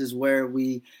girls. This is where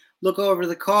we look over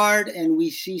the card and we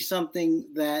see something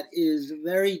that is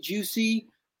very juicy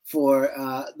for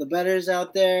the bettors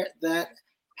out there that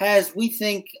has, we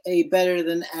think, a better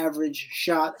than average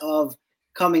shot of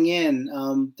coming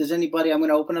in. Does anybody, I'm going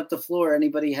to open up the floor.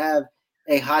 Anybody have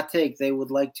a hot take they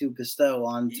would like to bestow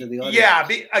onto the audience? Yeah,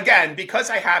 again, because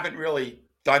I haven't really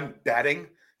done betting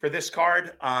for this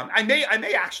card, I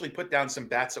may actually put down some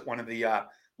bets at one of the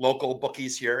local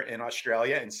bookies here in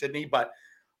Australia, in Sydney. But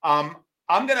my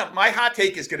hot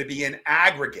take is going to be in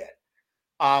aggregate.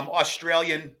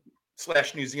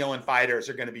 Australian/New Zealand fighters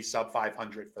are going to be sub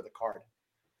 500 for the card.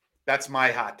 That's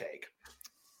my hot take,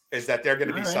 is that they're going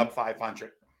to be sub 500.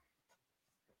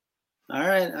 All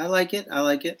right. I like it. A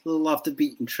little off the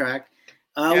beaten track.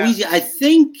 Weezy, I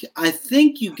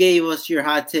think you gave us your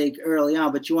hot take early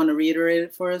on, but you want to reiterate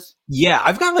it for us? Yeah,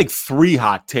 I've got like 3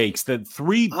 hot takes, that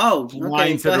 3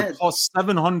 lines that are plus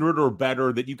 700 or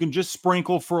better that you can just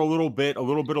sprinkle for a little bit of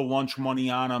lunch money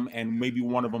on them, and maybe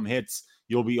one of them hits,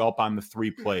 you'll be up on the 3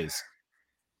 plays.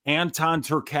 Anton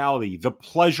Turkalj, the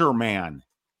pleasure man,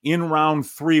 in round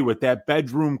 3 with that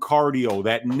bedroom cardio,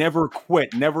 that never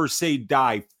quit, never say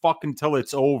die, fuck until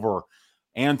it's over.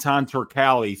 Anton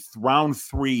Turkalj, round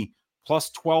 3,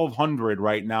 plus 1,200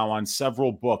 right now on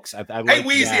several books. I Hey, like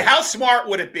Weezy, that. how smart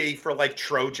would it be for like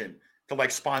Trojan to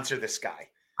like sponsor this guy?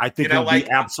 I think it would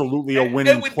be absolutely a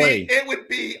winning play. It would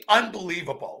be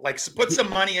unbelievable. Like, put some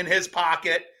money in his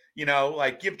pocket,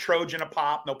 like give Trojan a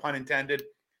pop, no pun intended.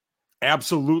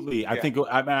 Absolutely. I think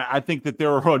that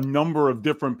there are a number of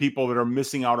different people that are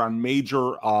missing out on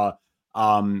major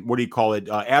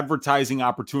advertising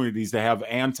opportunities to have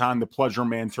Anton the Pleasure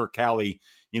Man Turkalj,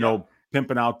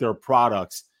 pimping out their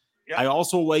products. Yep. I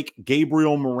also like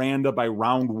Gabriel Miranda by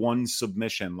round 1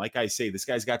 submission. Like I say, this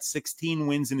guy's got 16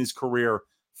 wins in his career.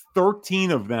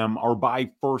 13 of them are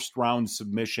by first round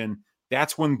submission.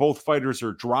 That's when both fighters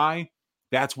are dry.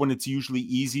 That's when it's usually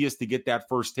easiest to get that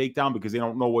first takedown because they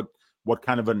don't know what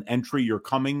kind of an entry you're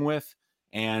coming with.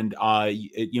 And,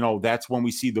 that's when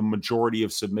we see the majority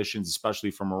of submissions,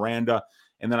 especially from Miranda.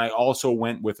 And then I also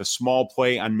went with a small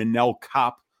play on Manel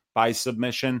Kape by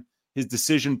submission. His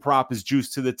decision prop is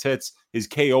juiced to the tits. His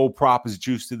KO prop is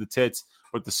juiced to the tits,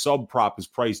 but the sub prop is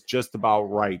priced just about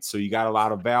right. So you got a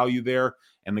lot of value there.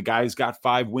 And the guy's got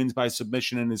 5 wins by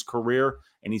submission in his career,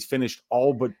 and he's finished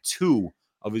all but 2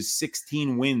 of his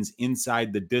 16 wins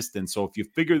inside the distance. So if you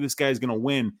figure this guy's going to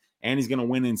win, and he's going to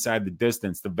win inside the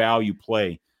distance, the value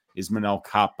play is Manel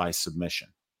Kape by submission.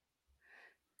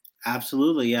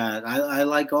 Absolutely, yeah. I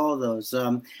like all of those.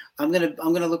 I'm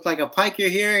gonna look like a piker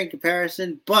here in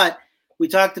comparison, but we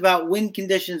talked about win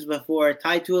conditions before.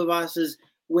 Tai Tuivas's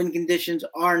win conditions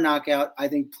are knockout. I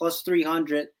think plus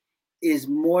 300 is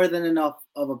more than enough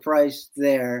of a price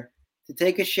there to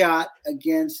take a shot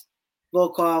against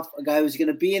Volkov, a guy who's going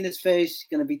to be in his face,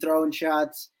 going to be throwing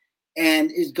shots,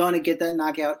 and is going to get that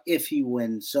knockout if he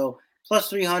wins. So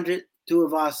plus 300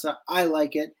 Tuivasa, I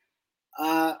like it.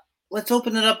 Let's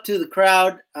open it up to the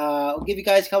crowd. I'll give you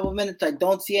guys a couple of minutes. I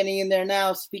don't see any in there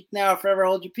now. Speak now or forever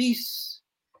hold your peace.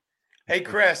 Hey,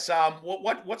 Chris,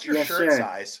 what's your shirt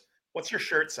size? What's your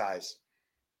shirt size?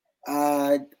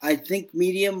 I think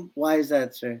medium. Why is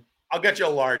that, sir? I'll get you a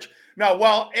large. No,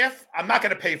 well, if I'm not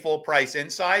going to pay full price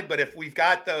inside, but if we've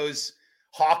got those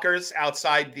hawkers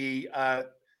outside the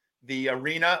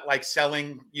arena, like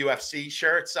selling UFC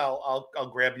shirts,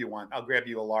 I'll grab you one. I'll grab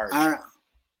you a large.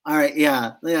 All right,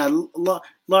 yeah.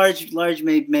 Large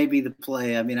may be the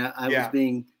play. I mean, I was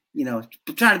being,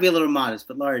 trying to be a little modest,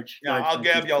 but large. Yeah, I'll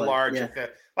give you a large. Yeah.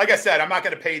 Like I said, I'm not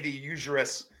going to pay the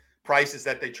usurious prices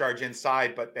that they charge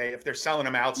inside, but if they're selling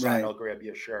them outside, I'll grab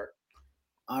you a shirt.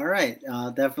 All right,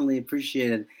 definitely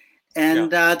appreciate it. And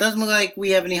it doesn't look like we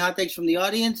have any hot takes from the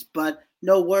audience, but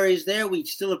no worries there. We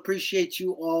still appreciate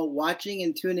you all watching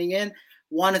and tuning in.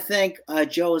 Want to thank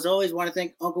Joe, as always. Want to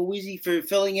thank Uncle Weezy for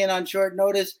filling in on short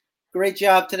notice. Great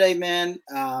job today, man.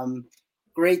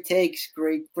 Great takes,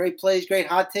 great plays, great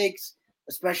hot takes.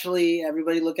 Especially,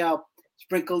 everybody look out.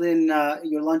 Sprinkle in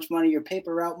your lunch money, your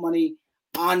paper route money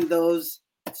on those.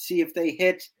 See if they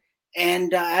hit.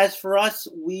 And as for us,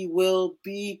 we will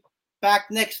be back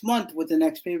next month with the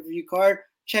next pay-per-view card.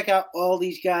 Check out all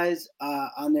these guys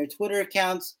on their Twitter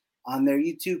accounts, on their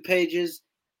YouTube pages.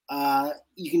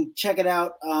 You can check it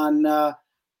out on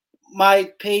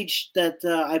my page that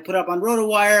I put up on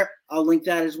RotoWire. I'll link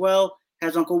that as well.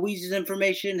 Has Uncle Weezy's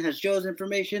information, has Joe's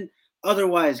information.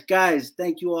 Otherwise, guys,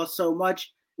 thank you all so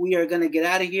much. We are going to get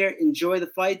out of here. Enjoy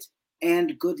the fights,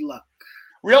 and good luck.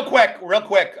 Real quick,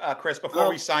 Chris,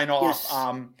 before we sign off,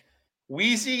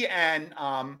 Weezy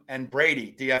and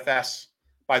Brady, DFS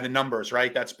by the numbers,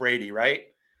 right? That's Brady, right?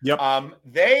 Yep.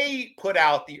 They put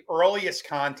out the earliest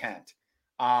content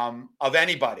of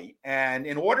anybody. And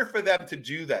in order for them to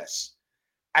do this,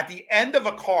 at the end of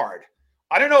a card,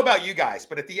 I don't know about you guys,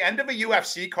 but at the end of a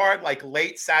UFC card, like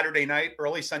late Saturday night,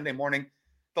 early Sunday morning,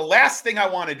 the last thing I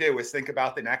want to do is think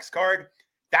about the next card.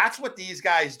 That's what these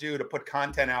guys do to put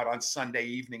content out on Sunday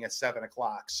evening at 7:00.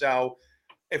 So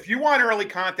if you want early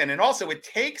content, and also it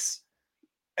takes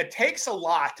a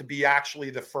lot to be actually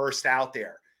the first out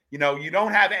there. You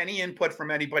don't have any input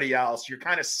from anybody else. You're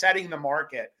kind of setting the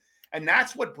market. And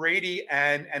that's what Brady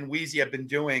and Weezy have been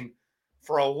doing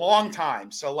for a long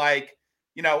time. So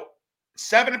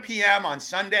 7 p.m. on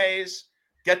Sundays,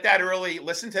 get that early,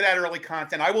 listen to that early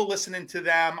content. I will listen to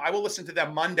them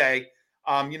Monday,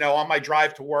 on my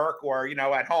drive to work or,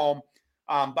 at home.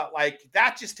 But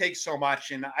that just takes so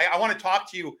much. And I want to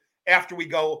talk to you after we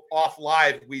go off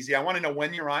live, Weezy. I want to know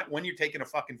when you're taking a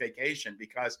fucking vacation,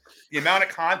 because the amount of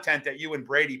content that you and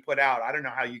Brady put out, I don't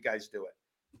know how you guys do it.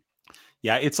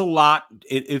 Yeah, it's a lot.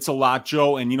 It's a lot,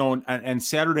 Joe. And, and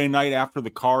Saturday night after the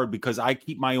card, because I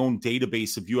keep my own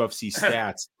database of UFC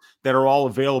stats that are all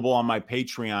available on my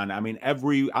Patreon. I mean,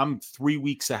 I'm 3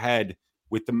 weeks ahead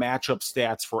with the matchup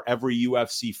stats for every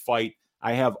UFC fight.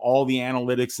 I have all the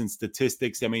analytics and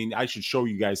statistics. I mean, I should show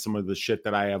you guys some of the shit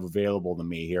that I have available to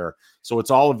me here. So it's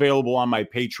all available on my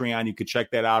Patreon. You can check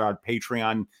that out on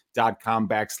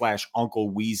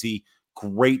patreon.com/Uncle Weezy.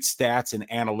 Great stats and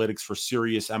analytics for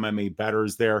serious MMA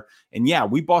bettors there. And yeah,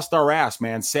 we bust our ass,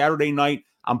 man. Saturday night,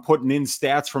 I'm putting in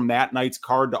stats from that night's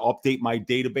card to update my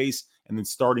database, and then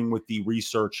starting with the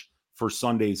research for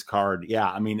Sunday's card.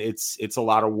 Yeah, I mean, it's a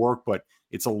lot of work, but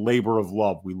it's a labor of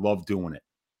love. We love doing it.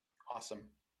 Awesome.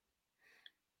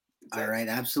 All right,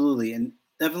 absolutely. And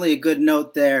definitely a good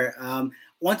note there.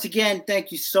 Once again,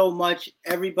 thank you so much,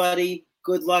 everybody.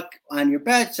 Good luck on your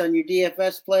bets, on your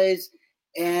DFS plays,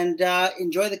 and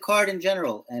enjoy the card in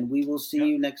general. And we will see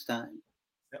you next time.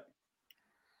 Yep.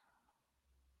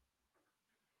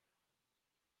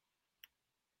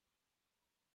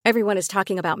 Everyone is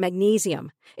talking about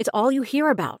magnesium. It's all you hear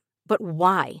about. But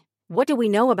why? What do we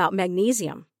know about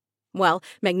magnesium? Well,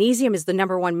 magnesium is the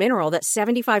number one mineral that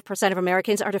 75% of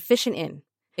Americans are deficient in.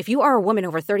 If you are a woman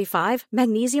over 35,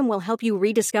 magnesium will help you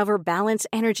rediscover balance,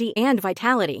 energy, and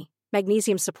vitality.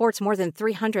 Magnesium supports more than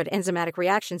 300 enzymatic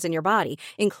reactions in your body,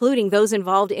 including those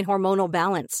involved in hormonal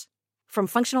balance. From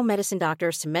functional medicine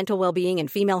doctors to mental well-being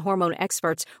and female hormone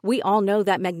experts, we all know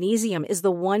that magnesium is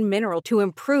the one mineral to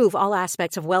improve all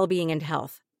aspects of well-being and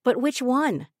health. But which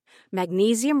one?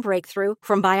 Magnesium Breakthrough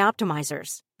from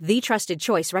Bioptimizers, the trusted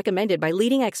choice recommended by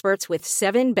leading experts with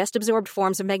 7 best-absorbed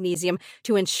forms of magnesium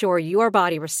to ensure your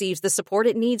body receives the support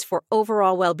it needs for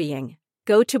overall well-being.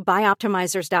 Go to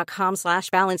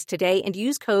bioptimizers.com/balance today and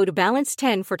use code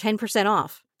BALANCE10 for 10%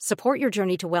 off. Support your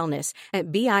journey to wellness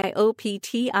at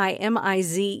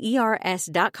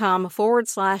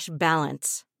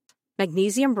bioptimizers.com/balance.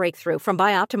 Magnesium Breakthrough from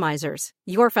Bioptimizers,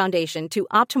 your foundation to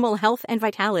optimal health and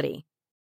vitality.